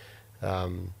away. A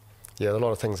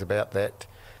lot of things about that.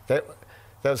 That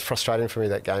was frustrating for me,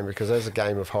 that game, because it was a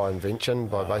game of high invention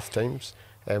by both teams,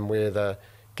 and where the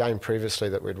game previously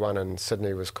that we'd won in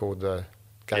Sydney was called the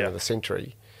game of the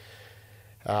century.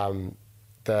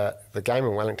 The game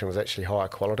in Wellington was actually higher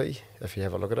quality, if you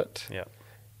have a look at it. Yeah.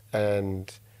 And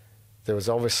there was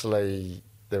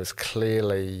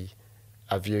clearly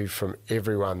a view from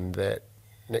everyone that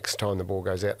next time the ball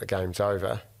goes out, the game's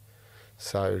over.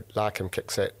 So Larkham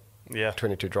kicks that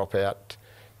 22 drop out.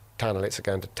 Tana lets it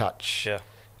go into touch. Yeah.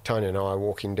 Tony and I are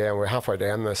walking down. We're halfway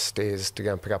down the stairs to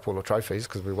go and pick up all the trophies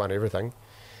because we won everything.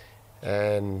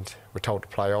 And we're told to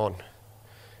play on.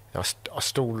 I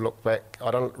still look back. I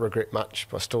don't regret much,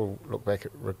 but I still look back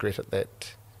at regret at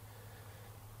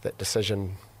that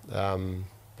decision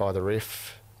by the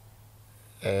ref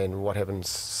and what happens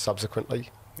subsequently.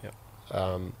 Yep.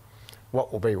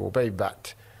 What will be,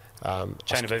 but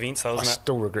chain of events, though, isn't it? I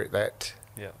still regret that.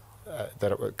 Yeah.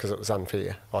 Because it was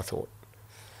unfair, I thought.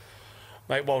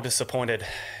 Mate, well disappointed.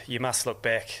 You must look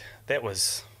back. That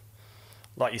was,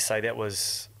 like you say, that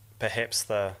was perhaps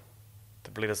the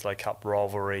Bledisloe Cup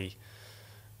rivalry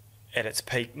at its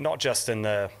peak, not just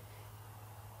in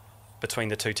between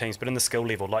the two teams, but in the skill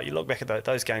level. Like, you look back at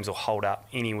those games will hold up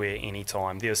anywhere,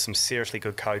 anytime. There's some seriously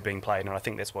good code being played, and I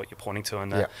think that's what you're pointing to in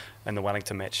the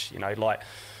Wellington match.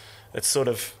 it's sort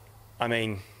of, I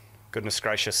mean, goodness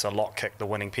gracious, a lock kick, the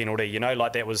winning penalty. You know,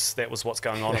 like that was what's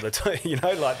going on at the time. You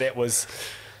know, like that was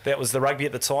the rugby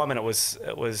at the time, and it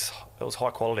was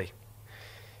high quality.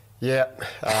 Yeah,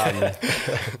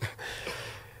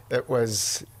 there were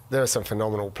some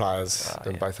phenomenal players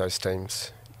in both those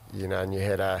teams. You know, and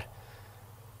there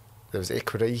was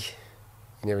equity.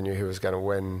 You never knew who was going to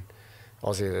win.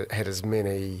 Aussie had as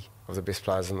many of the best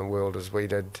players in the world as we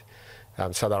did,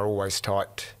 so they were always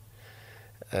tight,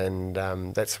 and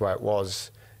that's the way it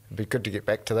was. It'd be good to get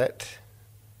back to that.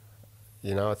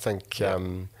 You know, I think I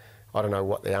don't know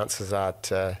what the answers are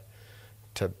to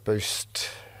boost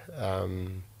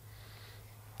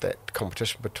that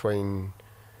competition between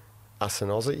us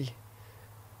and Aussie.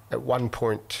 At one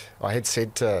point, I had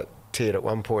said to Ted at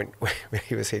one point when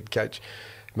he was head coach,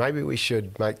 maybe we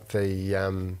should make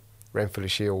the Ranfurly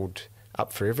Shield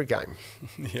up for every game.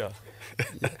 Yeah.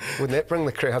 Wouldn't that bring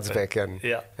the crowds back in?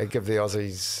 Yeah. And give the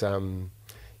Aussies,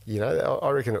 you know, I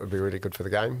reckon it would be really good for the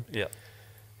game. Yeah.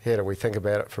 How do we think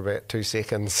about it for about 2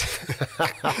 seconds?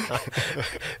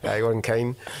 They weren't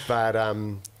keen. But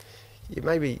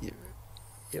maybe,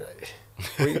 you know,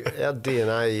 our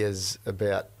DNA is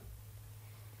about,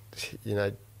 you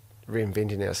know,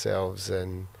 reinventing ourselves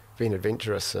and being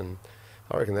adventurous, and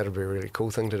I reckon that'll be a really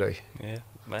cool thing to do. Yeah,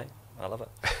 mate, I love it.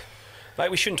 Mate,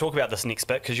 we shouldn't talk about this next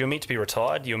bit because you're meant to be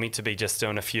retired. You're meant to be just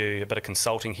doing a bit of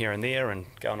consulting here and there, and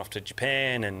going off to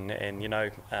Japan, and you know,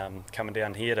 coming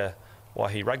down here to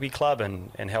Waihi Rugby Club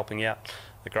and helping out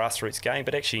the grassroots game.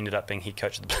 But actually ended up being head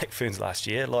coach of the Black Ferns last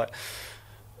year. Like,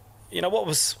 you know, what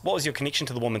was your connection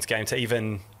to the women's game to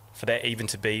even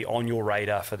to be on your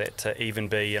radar, for that to even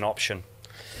be an option?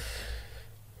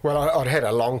 Well, I'd had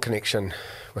a long connection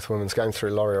with women's game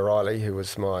through Laurie O'Reilly, who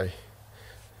was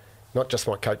not just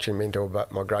my coaching mentor,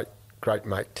 but my great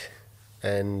mate.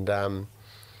 And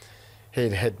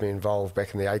he'd had me involved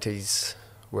back in the 80s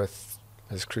with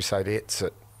his Crusadettes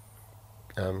at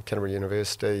Canterbury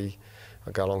University.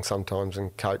 I go along sometimes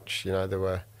and coach. You know, there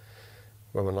were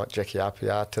women like Jackie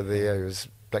Apiata there, who was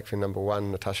Blackfern #1,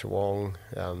 Natasha Wong,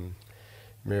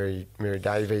 Mary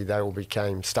Davey. They all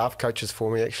became staff coaches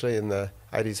for me actually in the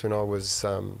 80s when I was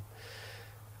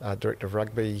director of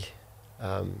rugby.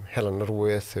 Helen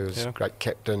Littleworth, who was a great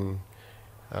captain.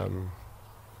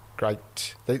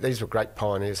 These were great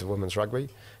pioneers of women's rugby,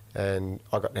 and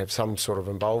I got to have some sort of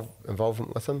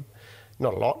involvement with them.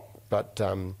 Not a lot, but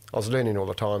I was learning all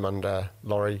the time under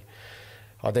Laurie.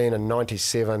 Then in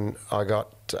 '97, I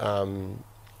got,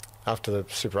 after the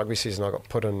Super Rugby season, I got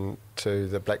put into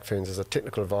the Black Ferns as a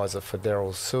technical advisor for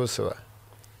Daryl Suasua.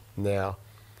 Now,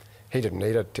 he didn't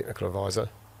need a technical advisor.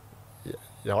 You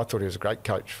know, I thought he was a great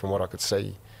coach from what I could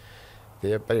see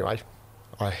there. But anyway,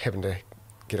 I happened to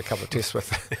get a couple of tests with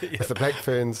the Black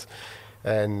Ferns,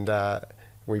 and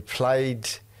we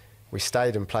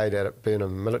stayed and played out at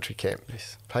Burnham military camp.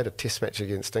 Yes. Played a test match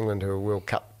against England, who were World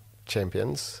Cup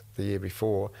champions the year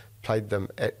before. Played them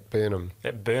at Burnham.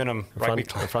 At Burnham Rugby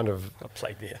Club. In front of I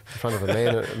played there. In front of a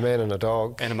man and a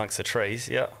dog. And amongst the trees,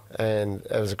 yeah. And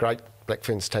it was a great Black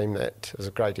Ferns team. It was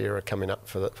a great era coming up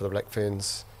for the Black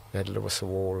Ferns. We had Lewis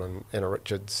Sawall and Anna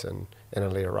Richards and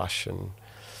Leah Rush, and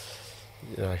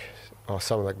you know,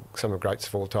 some of the greats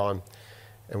of all time.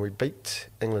 And we beat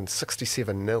England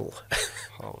 67-0.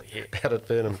 Holy heck. Out at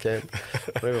Burnham camp.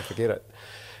 I'll never forget it.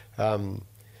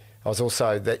 That's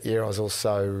the year I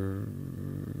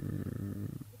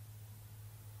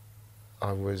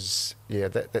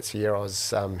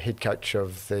was head coach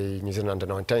of the New Zealand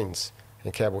under-19s,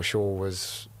 and Cowboy Shaw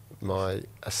was my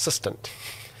assistant.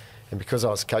 And because I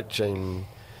was coaching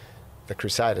the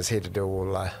Crusaders, he had to do all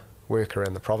the work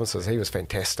around the provinces. He was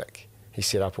fantastic. He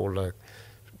set up all the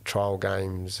trial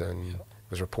games and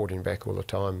was reporting back all the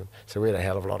time. So we had a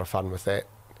hell of a lot of fun with that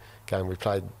game. We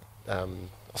played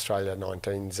Australia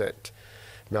 19s at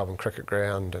Melbourne Cricket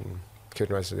Ground and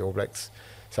curtain raised to the All Blacks.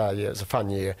 So yeah, it was a fun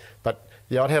year. But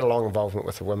yeah, I'd had a long involvement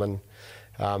with the women,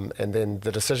 and then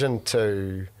the decision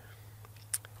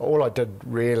all I did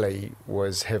really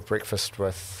was have breakfast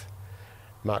with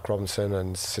Mark Robinson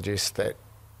and suggest that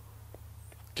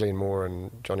Glenn Moore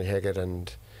and Johnny Haggart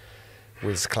and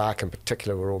Wes Clark in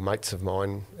particular were all mates of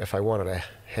mine. If I wanted a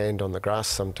hand on the grass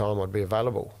sometime, I'd be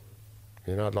available.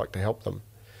 You know, I'd like to help them.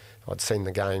 I'd seen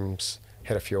the games,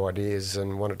 had a few ideas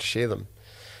and wanted to share them.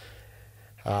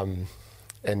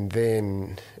 And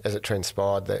then, as it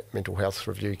transpired, that mental health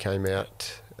review came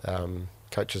out.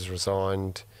 Coaches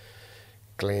resigned.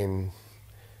 Glenn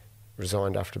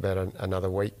resigned after about another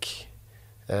week,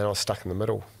 and I was stuck in the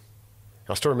middle.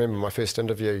 I still remember my first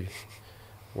interview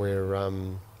where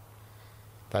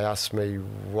they asked me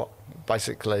what,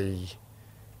 basically,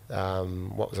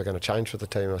 what was I going to change for the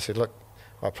team. I said, look,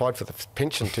 I applied for the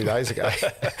pension 2 days ago.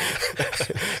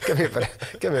 give me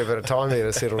a bit of time here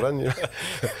to settle in. You know?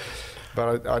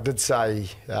 But I did say,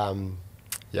 we're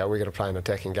going to play an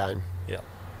attacking game. Yeah.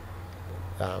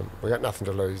 We got nothing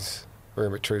to lose. We're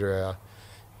going to be true to our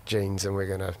genes, and we're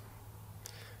going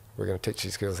to teach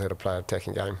these girls how to play an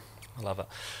attacking game. I love it.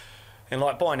 And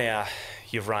like by now,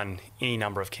 you've run any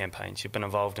number of campaigns. You've been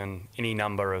involved in any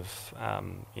number of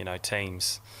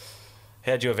teams.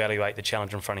 How do you evaluate the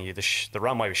challenge in front of you? The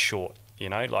runway was short.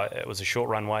 Like it was a short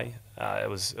runway. It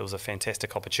was a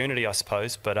fantastic opportunity, I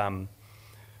suppose. But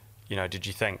did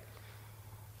you think,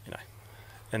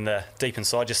 in the deep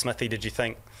inside your Smithy, did you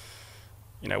think,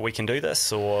 we can do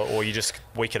this, or you just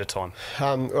week at a time?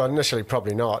 Well, initially,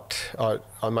 probably not.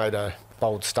 I made a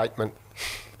bold statement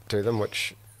to them,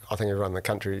 which I think everyone in the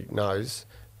country knows.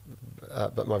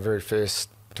 But my very first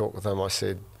talk with them, I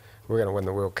said, we're going to win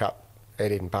the World Cup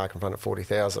at Eden Park in front of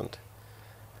 40,000.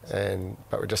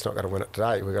 But we're just not going to win it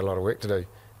today. We've got a lot of work to do.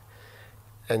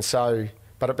 And so,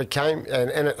 but it became, and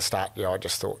at the start, I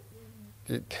just thought,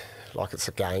 like it's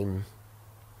a game.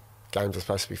 Games are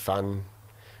supposed to be fun.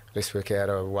 Let's work out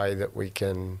a way that we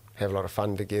can have a lot of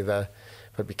fun together.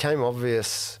 But it became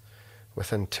obvious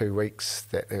within 2 weeks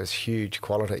that there was huge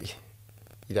quality.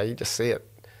 You just see it.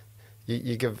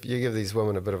 You give these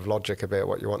women a bit of logic about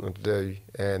what you want them to do,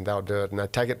 and they'll do it, and they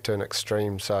take it to an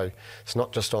extreme. So it's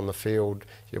not just on the field.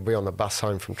 You'll be on the bus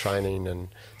home from training, and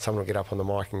someone will get up on the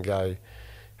mic and go,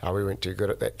 "Oh, we weren't too good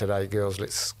at that today, girls.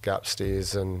 Let's go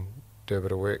upstairs and do a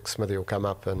bit of work." Smithy will come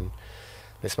up and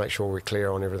let's make sure we're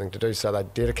clear on everything to do. So they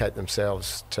dedicate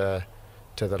themselves to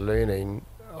the learning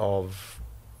of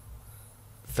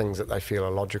things that they feel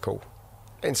are logical,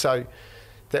 and so.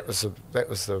 That was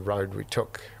the road we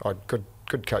took. I had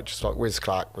good coaches like Wes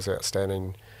Clark was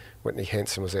outstanding, Whitney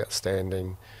Hanson was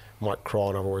outstanding, Mike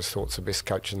Crine I've always thought's the best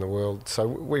coach in the world. So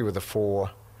we were the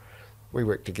four. We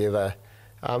worked together,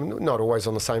 not always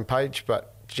on the same page,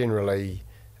 but generally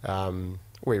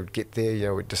we would get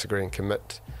there. We'd disagree and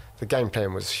commit. The game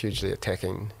plan was hugely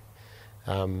attacking,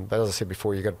 but as I said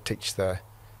before, you've got to teach the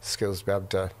skills to be able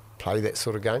to play that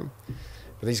sort of game.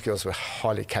 But these girls were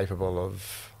highly capable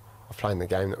of playing the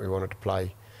game that we wanted to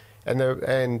play. And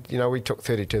we took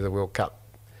 30 to the World Cup.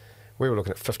 We were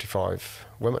looking at 55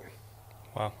 women.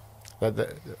 Wow.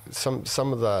 Some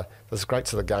of there's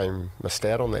greats of the game missed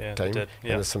out on that team. Did,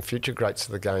 And there's some future greats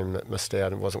of the game that missed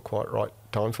out and it wasn't quite right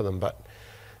time for them. But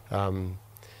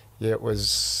it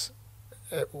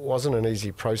wasn't an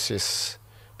easy process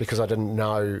because I didn't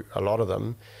know a lot of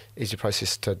them. Easy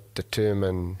process to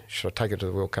determine should I take it to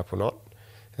the World Cup or not.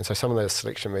 And so some of those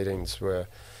selection meetings were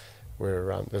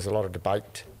there's a lot of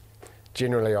debate.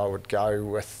 Generally, I would go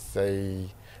with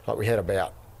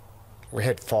we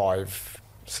had 5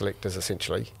 selectors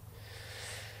essentially,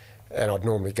 and I'd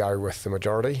normally go with the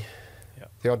majority.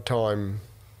 Yep. The odd time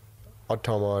I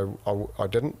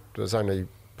didn't. It was only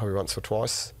probably once or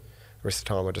twice. The rest of the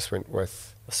time I just went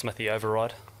with the Smithy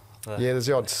override. There's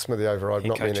the odd Smithy override,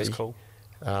 not many. Call.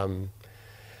 I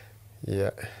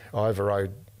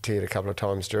overrode Ted a couple of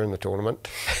times during the tournament.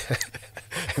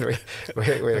 we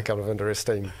had a couple of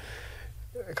interesting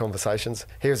conversations.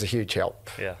 He was a huge help.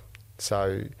 Yeah.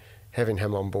 So having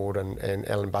him on board and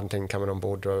Alan Bunting coming on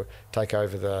board to take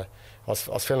over I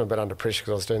was feeling a bit under pressure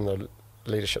because I was doing the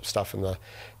leadership stuff and the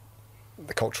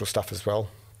cultural stuff as well.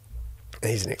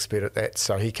 And he's an expert at that,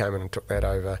 so he came in and took that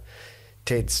over.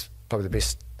 Ted's probably the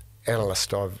best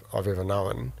analyst I've ever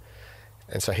known,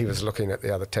 and so he was looking at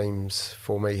the other teams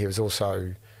for me. He was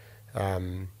also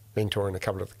mentoring a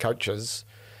couple of the coaches,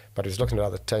 but he was looking at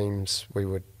other teams. We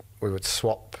would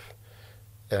swap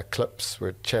our clips.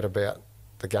 We'd chat about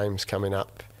the games coming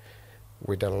up.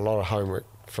 We'd done a lot of homework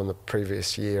from the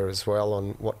previous year as well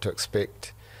on what to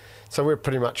expect. So we're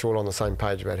pretty much all on the same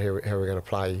page about how we're going to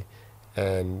play,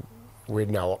 and we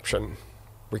had no option.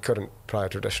 We couldn't play a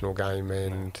traditional game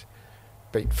and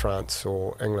beat France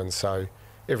or England, so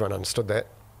everyone understood that.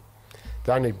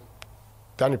 The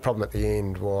only problem at the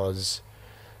end was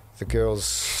the girls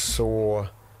saw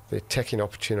the attacking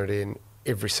opportunity in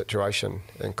every situation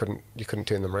and you couldn't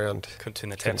turn them around. Couldn't turn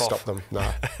the tap off. Stop them,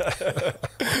 no.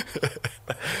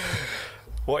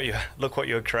 Look what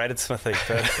you had created, Smithy.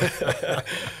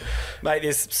 Mate,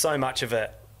 there's so much of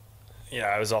it.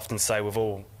 I always often say we've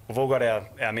all got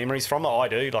our memories from it. I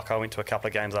do. Like I went to a couple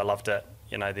of games, I loved it.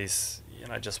 There's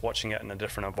just watching it in a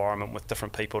different environment with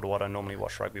different people to what I normally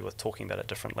watch rugby with, talking about it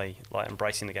differently, like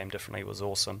embracing the game differently was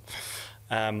awesome.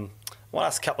 I want to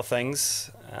ask a couple of things.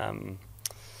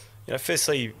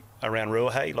 Firstly, around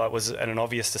Ruahe, was it an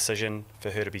obvious decision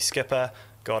for her to be skipper?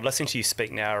 God, listening to you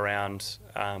speak now around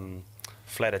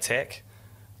flat attack.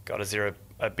 God, is there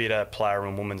a better player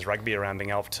in women's rugby around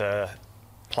being able to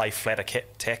play flat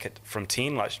attack from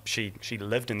 10? Like she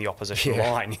lived in the opposition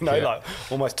line, you know, like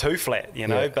almost too flat, you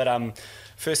know. But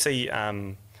firstly,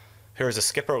 her as a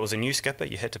skipper, it was a new skipper.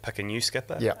 You had to pick a new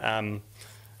skipper.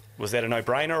 Was that a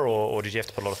no-brainer, or did you have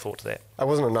to put a lot of thought to that? It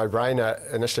wasn't a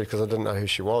no-brainer initially because I didn't know who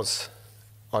she was.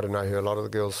 I didn't know who a lot of the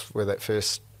girls were that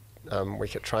first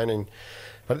week at training.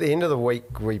 But at the end of the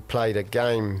week, we played a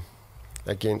game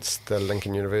against the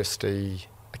Lincoln University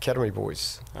Academy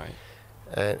boys. Right.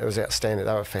 And it was outstanding.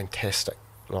 They were fantastic.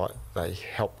 Like, they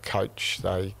helped coach.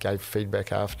 They gave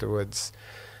feedback afterwards.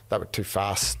 They were too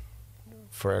fast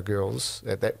for our girls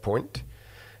at that point.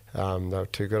 They were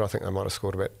too good. I think they might have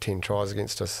scored about 10 tries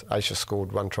against us. Aisha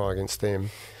scored 1 try against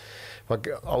them. But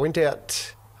I went out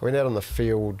on the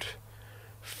field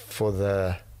for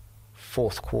the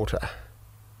 4th quarter,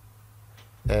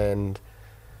 and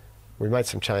we made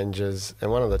some changes,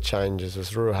 and one of the changes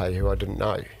was Ruahei, who I didn't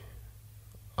know.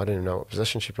 I didn't know what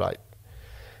position she played.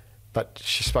 But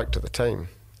she spoke to the team,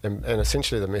 and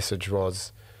essentially the message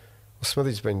was, well,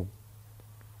 Smithy's been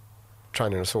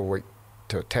training us all week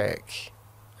to attack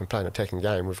and play an attacking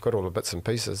game. We've got all the bits and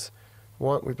pieces.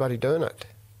 Why aren't we bloody doing it?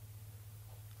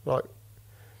 Like,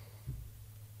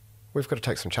 we've got to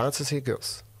take some chances here,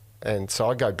 girls. And so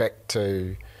I go back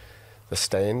to the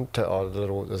stand.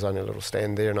 There's only a little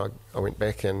stand there, and I went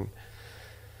back and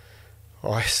I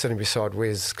was sitting beside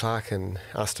Wes Clark and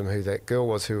asked him who that girl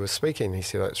was who was speaking. He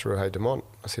said, "It's Ruahei Demont."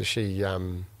 I said, is she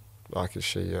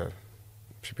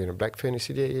been a black fern? He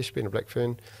said, yeah, she's been a black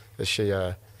fern. Is she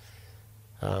a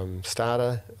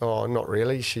starter? Oh, not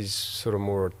really. She's sort of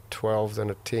more a 12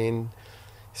 than a 10.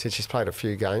 He said she's played a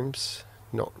few games,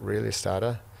 not really a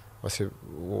starter. I said,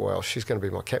 well, she's going to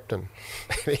be my captain.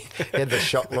 He had this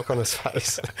shocked look on his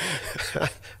face.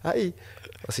 Hey,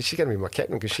 I said, she's going to be my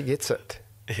captain because she gets it.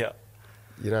 Yeah.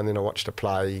 You know, and then I watched her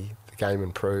play, the game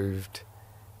improved,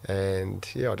 and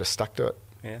I just stuck to it.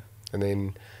 Yeah. And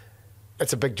then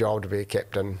it's a big job to be a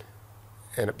captain,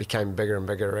 and it became bigger and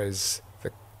bigger as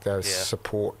the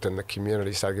support and the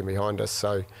community started getting behind us.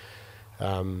 So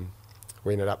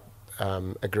we ended up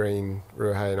agreeing,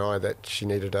 Ruahei and I, that she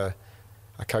needed a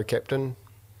co-captain.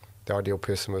 The ideal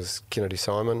person was Kennedy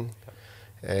Simon,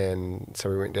 and so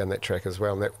we went down that track as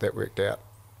well, and that worked out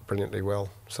brilliantly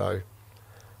well. So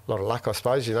a lot of luck, I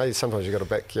suppose. You know, sometimes you've got to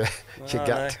back your gut.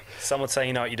 No. Some would say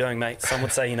you know what you're doing, mate. Some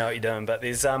would say you know what you're doing. But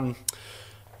there's, as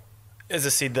I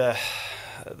said, the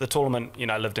tournament, you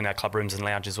know, lived in our club rooms and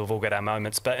lounges. We've all got our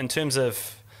moments. But in terms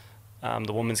of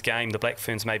the women's game, the Black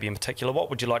Ferns maybe in particular, what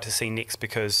would you like to see next?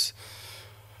 Because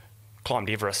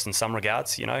climbed Everest in some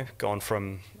regards, you know, gone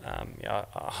from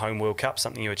a home World Cup,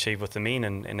 something you achieved with the men,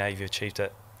 and now you've achieved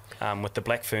it with the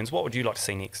Black Ferns. What would you like to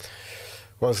see next?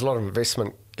 Well, there's a lot of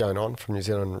investment going on from New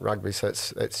Zealand Rugby, so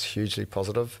it's hugely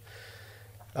positive.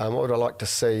 What would I like to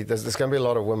see? There's going to be a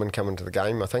lot of women coming to the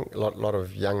game, I think, a lot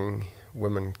of young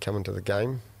women coming to the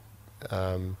game.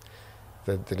 There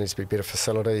needs to be better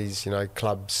facilities. You know,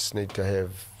 clubs need to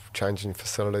have changing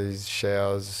facilities,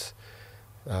 showers.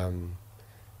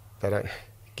 They don't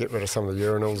get rid of some of the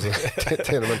urinals and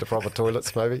turn them into proper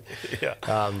toilets, maybe.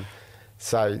 Yeah.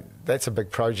 So that's a big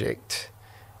project,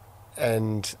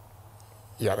 and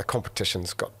the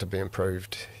competition's got to be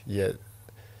improved. Yeah,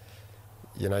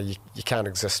 you know, you can't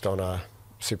exist on a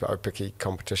super Opiki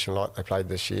competition like they played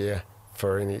this year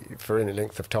for any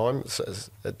length of time.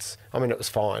 I mean, it was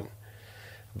fine,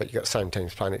 but you got the same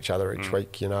teams playing each other each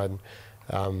week. You know,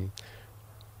 and,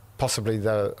 possibly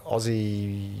the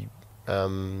Aussie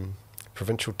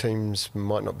provincial teams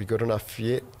might not be good enough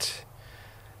yet.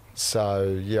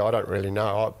 So I don't really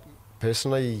know.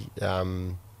 Personally, I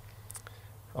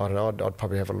don't know, I'd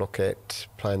probably have a look at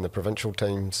playing the provincial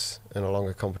teams in a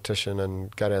longer competition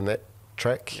and go down that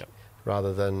track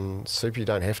rather than super. You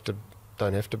don't have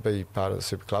to be part of the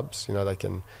super clubs. You know, they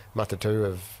can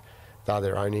Matatu they're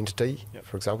their own entity.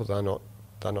 For example,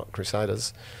 they're not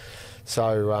Crusaders.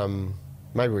 So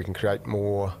maybe we can create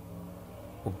more,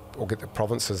 or get the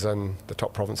provinces in, the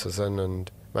top provinces in,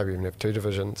 and maybe even have 2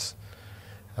 divisions,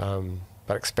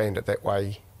 but expand it that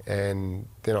way. And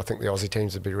then I think the Aussie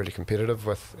teams would be really competitive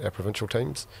with our provincial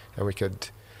teams, and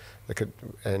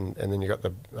and then you got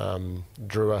the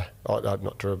Drua,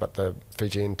 not Drua, but the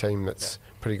Fijian team that's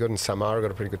pretty good, and Samoa got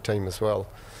a pretty good team as well.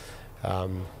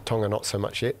 Tonga not so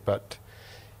much yet, but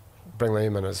bring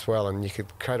them in as well, and you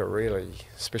could create a really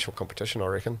special competition, I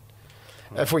reckon.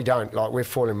 If we don't, like, we're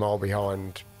falling mile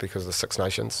behind because of the Six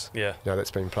Nations. Yeah.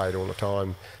 That's been played all the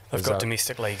time. They've got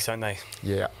domestic leagues, don't they?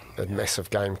 Yeah, a massive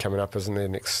game coming up, isn't there,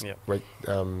 next week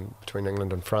between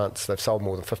England and France. They've sold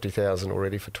more than 50,000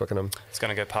 already for Twickenham. It's going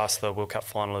to go past the World Cup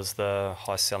final as the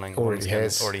highest selling. Already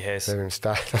has. They haven't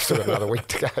started. They've still got another week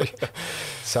to go.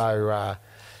 So,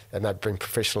 and they've been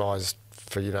professionalised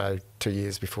for 2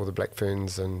 years before the Black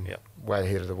Ferns and way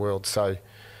ahead of the world. So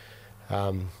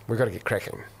we've got to get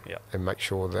cracking and make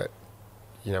sure that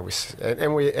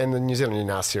and the New Zealand Union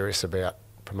are serious about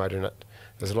promoting it.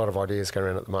 There's a lot of ideas going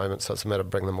around at the moment, so it's a matter of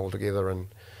bringing them all together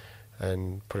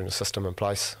and putting a system in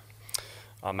place.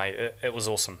 Oh, mate, it was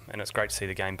awesome, and it's great to see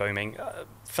the game booming.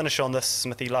 Finish on this,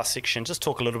 Smithy, last section. Just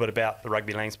talk a little bit about the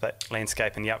rugby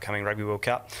landscape and the upcoming Rugby World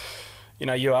Cup.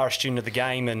 You are a student of the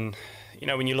game, and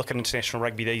when you look at international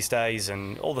rugby these days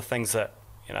and all the things that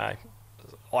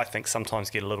I think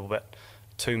sometimes get a little bit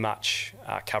too much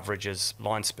coverage as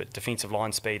defensive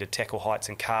line speed, tackle heights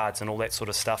and cards and all that sort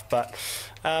of stuff. But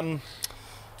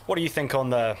what do you think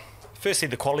on firstly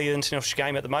the quality of the international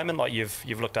game at the moment? Like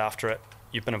you've looked after it,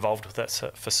 you've been involved with it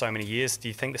for so many years. Do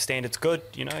you think the standard's good?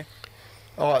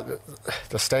 Oh,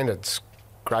 the standard's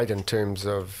great in terms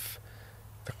of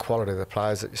the quality of the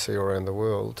players that you see all around the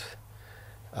world.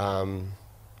 But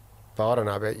I don't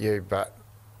know about you, but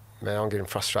man, I'm getting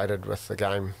frustrated with the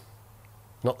game.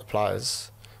 Not the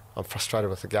players. I'm frustrated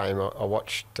with the game. I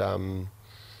watched the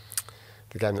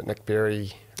game that Nick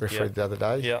Berry refereed the other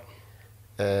day,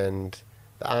 and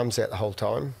the arm's out the whole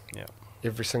time.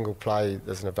 Every single play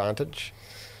there's an advantage.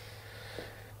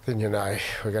 Then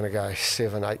we're going to go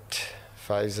 7, 8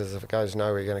 phases. If it goes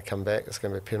no, we're going to come back. It's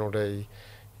going to be a penalty.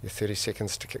 You're 30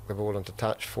 seconds to kick the ball into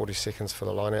touch, 40 seconds for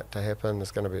the line out to happen.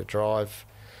 There's going to be a drive.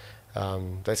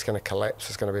 That's going to collapse.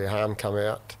 There's going to be a harm come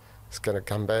out. It's going to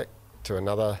come back to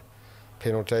another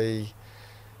penalty,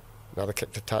 another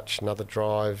kick to touch, another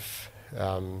drive.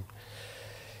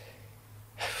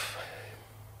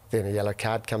 Then a yellow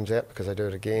card comes out because they do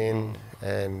it again.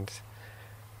 And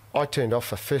I turned off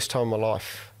for the first time in my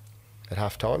life at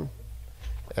half time,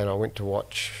 and I went to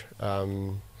watch.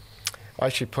 I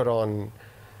actually put on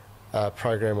a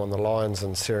program on the lions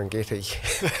in Serengeti.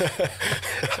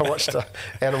 I watched an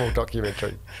animal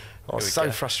documentary. I was so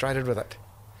frustrated with it.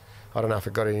 I don't know if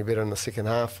it got any better in the second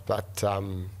half, but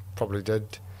probably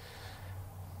did.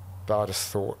 But I just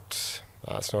thought,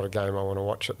 it's not a game I want to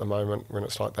watch at the moment when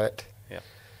it's like that.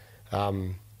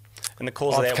 And the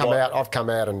cause of that, I've come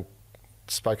out and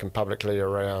spoken publicly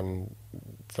around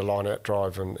the line-out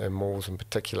drive and mauls in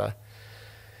particular.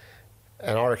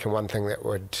 And I reckon one thing that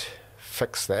would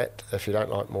fix that, if you don't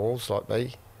like mauls like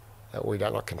me, we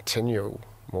don't like continual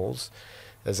mauls,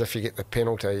 is if you get the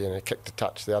penalty and a kick to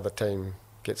touch, the other team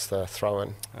gets the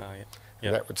throw-in.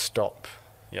 And that would stop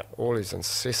all these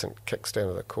incessant kicks down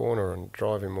to the corner and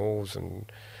driving mauls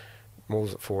and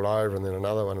mauls that fall over, and then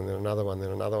another one, and then another one,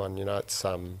 then another one. It's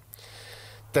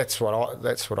that's what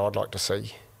I'd like to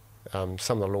see. Some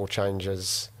of the law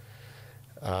changes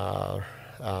are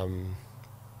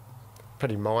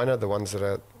pretty minor. The ones that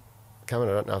are coming,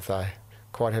 I don't know if they're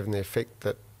quite having the effect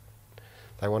that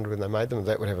they wanted when they made them.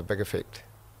 That would have a big effect.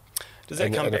 Does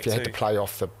that come back if you had to play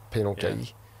off the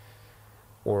penalty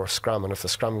or a scrum, and if the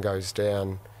scrum goes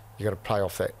down, you got to play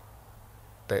off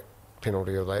that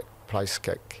penalty or that place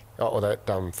kick or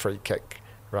that free kick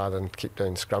rather than keep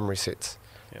doing scrum resets.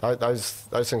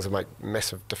 Those things will make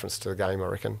massive difference to the game, I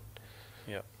reckon.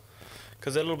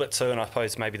 Because a little bit too, and I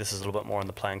suppose maybe this is a little bit more on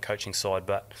the play and coaching side,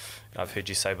 but I've heard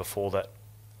you say before that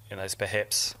there's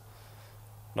perhaps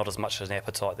not as much as an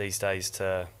appetite these days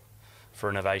for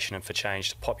innovation and for change,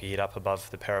 to pop your head up above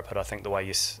the parapet. I think the way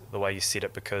you said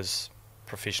it, because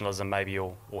professionalism maybe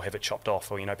or have it chopped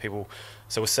off, or people.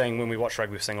 So we're seeing, when we watch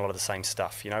rugby, we're seeing a lot of the same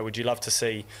stuff. Would you love to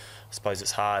see? I suppose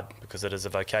it's hard because it is a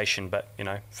vocation, but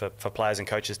for players and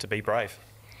coaches to be brave.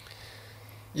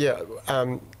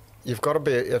 You've got to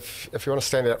be, if you want to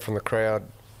stand out from the crowd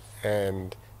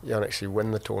and you want to actually win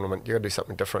the tournament, you've got to do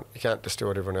something different. You can't just do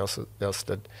what everyone else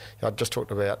did. I just talked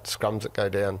about scrums that go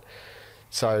down.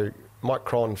 So Mike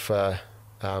Cron, for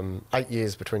 8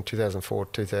 years between 2004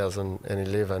 and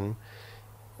 2011,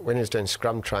 when he was doing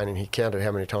scrum training, he counted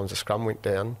how many times the scrum went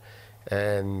down,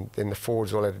 and then the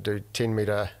forwards all had to do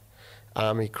 10-metre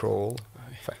army crawl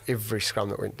for every scrum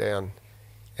that went down.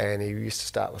 And he used to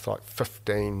start with like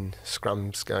 15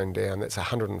 scrums going down. That's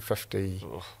 150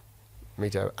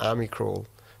 metre army crawl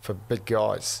for big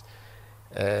guys.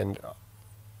 And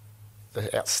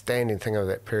the outstanding thing of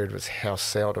that period was how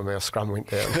seldom our scrum went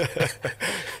down.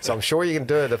 So I'm sure you can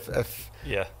do it if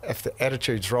the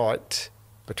attitude's right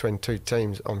between two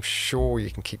teams. I'm sure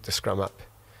you can keep the scrum up.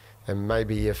 And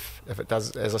maybe if it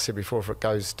does, as I said before, if it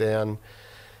goes down,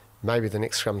 maybe the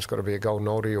next scrum's got to be a golden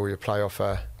oldie, or you play off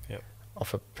a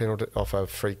penalty, off a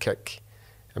free kick,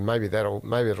 and maybe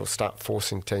it'll start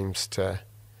forcing teams to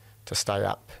stay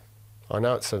up. I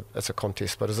know it's a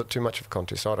contest, but is it too much of a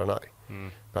contest? I don't know.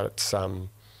 But it's I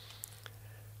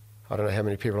don't know how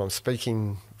many people I'm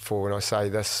speaking for when I say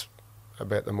this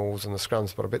about the mauls and the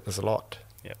scrums, but I bet there's a lot.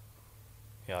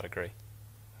 Yeah, I'd agree.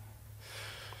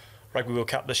 Rugby World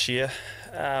Cup this year.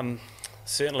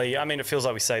 Certainly, I mean, it feels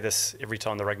like we say this every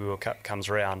time the Rugby World Cup comes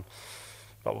around,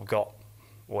 but we've got,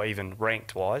 or even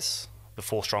ranked-wise, the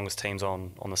 4 strongest teams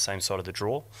on the same side of the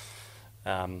draw.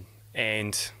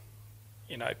 And,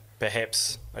 you know,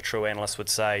 perhaps a true analyst would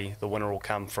say the winner will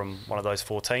come from one of those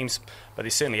 4 teams, but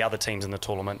there's certainly other teams in the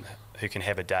tournament who can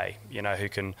have a day, you know, who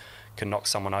can knock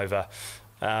someone over.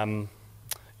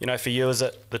 You know, for you, is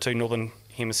it the 2 Northern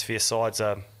Hemisphere sides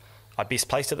are best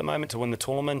placed at the moment to win the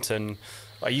tournament, and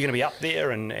are you going to be up there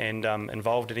and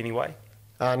involved in any way?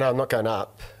 No, I'm not going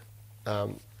up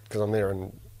because I'm there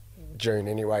in June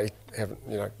anyway.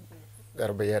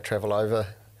 That'll be our travel over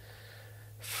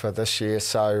for this year.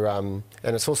 So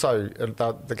and it's also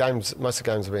the games. Most of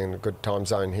the games will be in a good time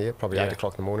zone here, probably 8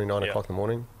 o'clock in the morning, 9 o'clock in the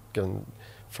morning, given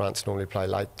France normally play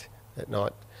late at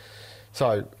night.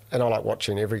 So, and I like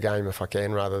watching every game if I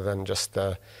can, rather than just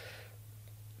the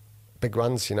big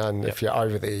ones, you know. And if you're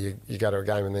over there, you go to a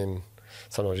game and then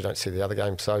sometimes you don't see the other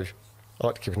game. So I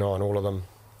like to keep an eye on all of them.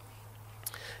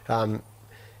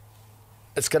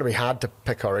 It's going to be hard to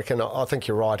pick, I reckon. I think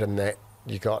you're right in that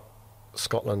you got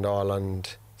Scotland,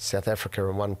 Ireland, South Africa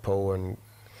in one pool, and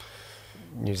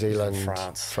New Zealand,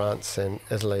 France and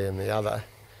Italy in the other.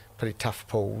 Pretty tough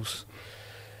pools.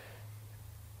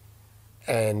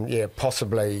 And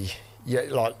possibly,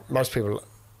 like most people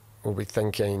will be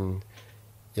thinking,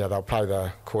 they'll play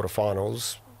the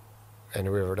quarterfinals, and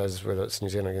whoever it is, whether it's New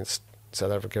Zealand against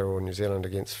South Africa or New Zealand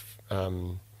against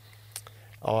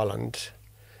Ireland,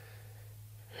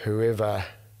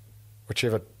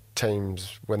 whichever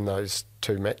teams win those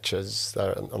 2 matches,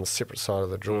 they're on the separate side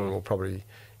of the draw, and will probably,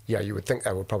 you would think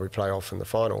they would probably play off in the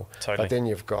final. Totally. But then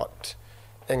you've got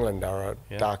England are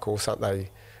a dark horse, aren't they?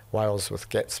 Wales with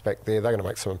Gats back there, they're going to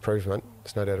make some improvement.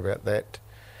 There's no doubt about that.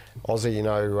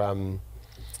 Aussie,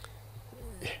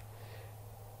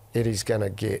 Eddie's going to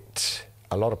get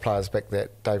a lot of players back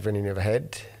that Dave Rennie never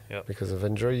had because of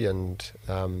injury and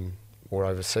or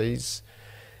overseas.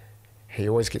 He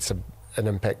always gets an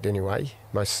impact anyway.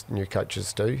 Most new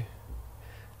coaches do.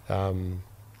 I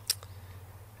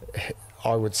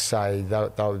would say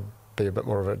they'll be a bit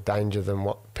more of a danger than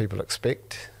what people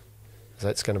expect. So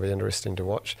that's going to be interesting to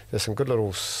watch. There's some good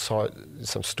little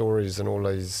some stories in all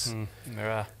these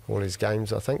all these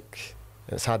games, I think.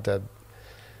 And it's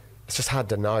just hard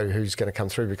to know who's going to come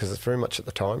through because it's very much at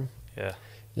the time. Yeah.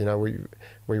 You know,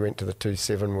 we went to the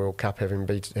 2-7 World Cup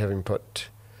having put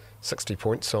 60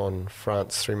 points on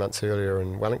France 3 months earlier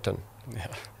in Wellington,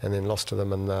 and then lost to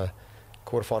them in the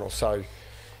quarterfinal. So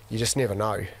you just never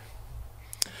know.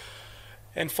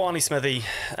 And finally, Smithy,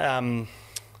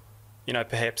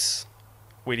 perhaps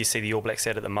where do you see the All Blacks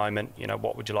at the moment? You know,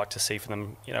 what would you like to see for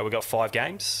them? You know, we've got 5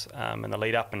 games in the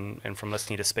lead up, and from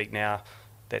listening to speak now,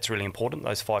 that's really important,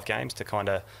 those 5 games, to kind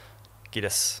of get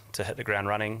us to hit the ground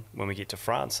running when we get to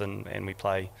France and we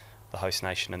play the host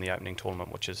nation in the opening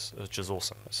tournament, which is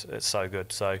awesome. It's so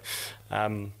good. So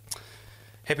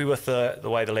happy with the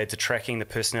way the lads are tracking, the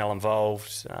personnel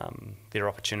involved, their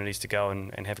opportunities to go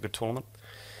and have a good tournament.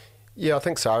 Yeah, I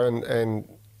think so, and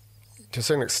to a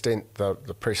certain extent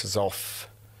the pressure's off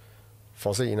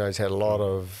Fozzie. You know, he's had a lot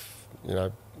of,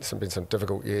 there's been some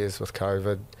difficult years with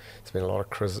COVID. There's been a lot of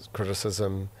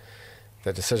criticism.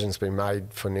 The decision's been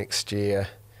made for next year.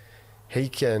 He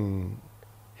can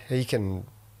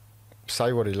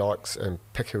say what he likes and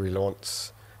pick who he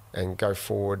wants and go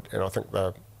forward, and I think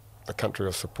the country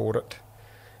will support it,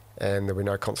 and there'll be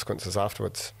no consequences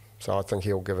afterwards. So I think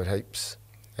he'll give it heaps.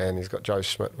 And he's got Joe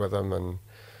Schmidt with him, and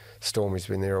Stormy's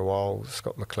been there a while,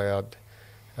 Scott McLeod.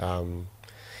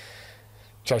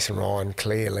 Jason Ryan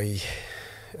clearly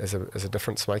is a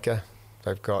difference maker.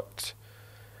 They've got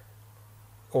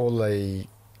all the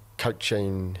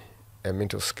coaching and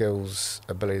mental skills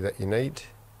ability that you need,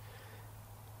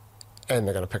 and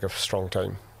they're going to pick a strong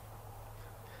team.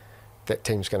 That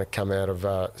team's going to come out of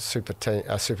a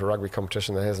super rugby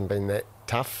competition that hasn't been that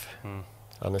tough,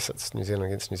 unless it's New Zealand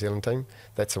against New Zealand team.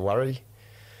 That's a worry.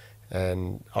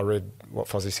 And I read what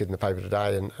Fozzie said in the paper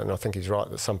today, and I think he's right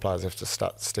that some players have to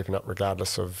start stepping up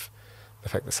regardless of the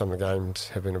fact that some of the games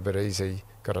have been a bit easy.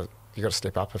 You've got to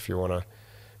step up if you want to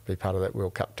be part of that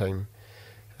World Cup team.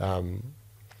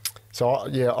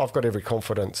 I've got every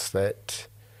confidence that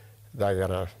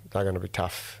they're gonna be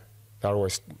tough. All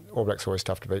Blacks are always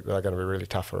tough to beat, but they're going to be really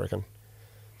tough, I reckon.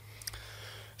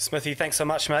 Smithy, thanks so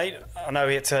much, mate. I know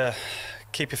we had to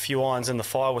keep a few irons in the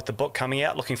fire with the book coming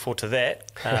out. Looking forward to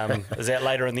that. Is that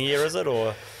later in the year, is it?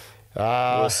 Or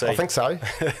we'll see. I think so.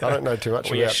 I don't know too much about it.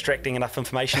 Were you extracting enough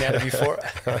information out of you for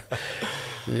it?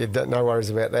 Yeah, no worries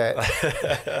about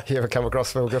that. You ever come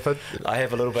across Phil Gifford? I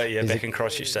have a little bit, yeah, back in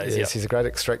Christchurch days. Yes, he's a great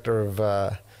extractor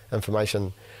of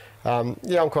information. I'm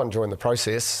quite enjoying the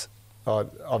process.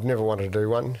 I've never wanted to do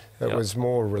one. It was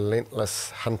more relentless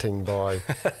hunting by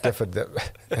Gifford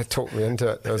that talked me into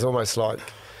it. It was almost like,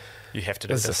 you have to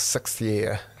do this. This is the 6th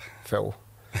year, Phil.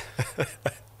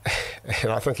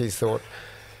 And I think he's thought,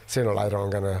 sooner or later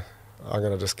I'm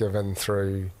gonna just give in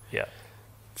through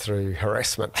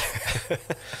harassment.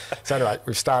 So anyway,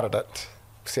 we've started it.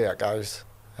 See how it goes.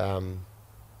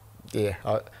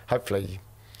 Hopefully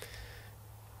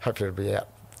it'll be out,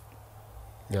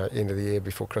 end of the year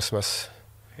before Christmas.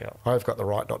 Yeah. I've got the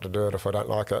right not to do it if I don't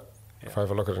like it. Yeah. If I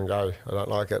overlook it and go, I don't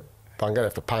like it. But I'm going to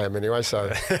have to pay him anyway,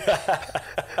 so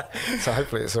so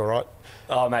hopefully it's all right.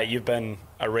 Oh, mate, you've been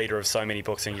a reader of so many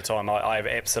books in your time. I have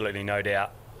absolutely no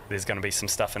doubt there's going to be some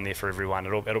stuff in there for everyone.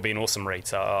 It'll be an awesome read,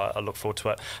 so I look forward to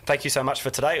it. Thank you so much for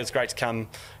today. It was great to come,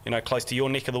 close to your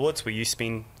neck of the woods where you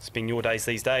spend your days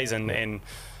these days, and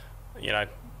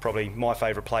probably my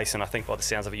favourite place, and I think by the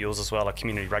sounds of it yours as well, a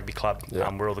community rugby club,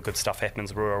 where all the good stuff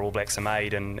happens, where our All Blacks are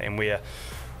made, and where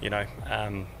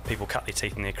people cut their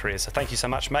teeth in their careers. So thank you so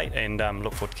much, mate, and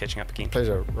look forward to catching up again.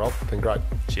 Pleasure, Rob. Been great.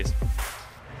 Cheers.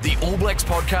 The All Blacks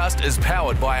podcast is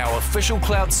powered by our official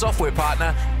cloud software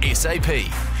partner, SAP,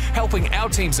 helping our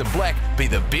teams in black be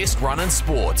the best run in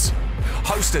sports.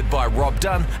 Hosted by Rob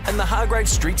Dunn in the Hargrave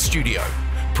Street studio.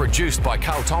 Produced by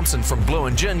Carl Thompson from Blue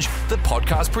and Ginge, the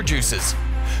podcast producers.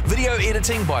 Video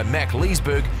editing by Mac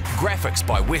Leesburg, graphics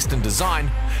by Western Design,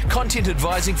 content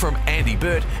advising from Andy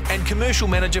Burt, and commercial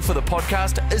manager for the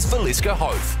podcast is Valeska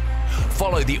Hoth.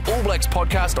 Follow the All Blacks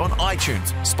podcast on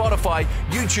iTunes, Spotify,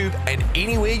 YouTube, and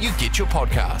anywhere you get your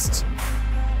podcasts.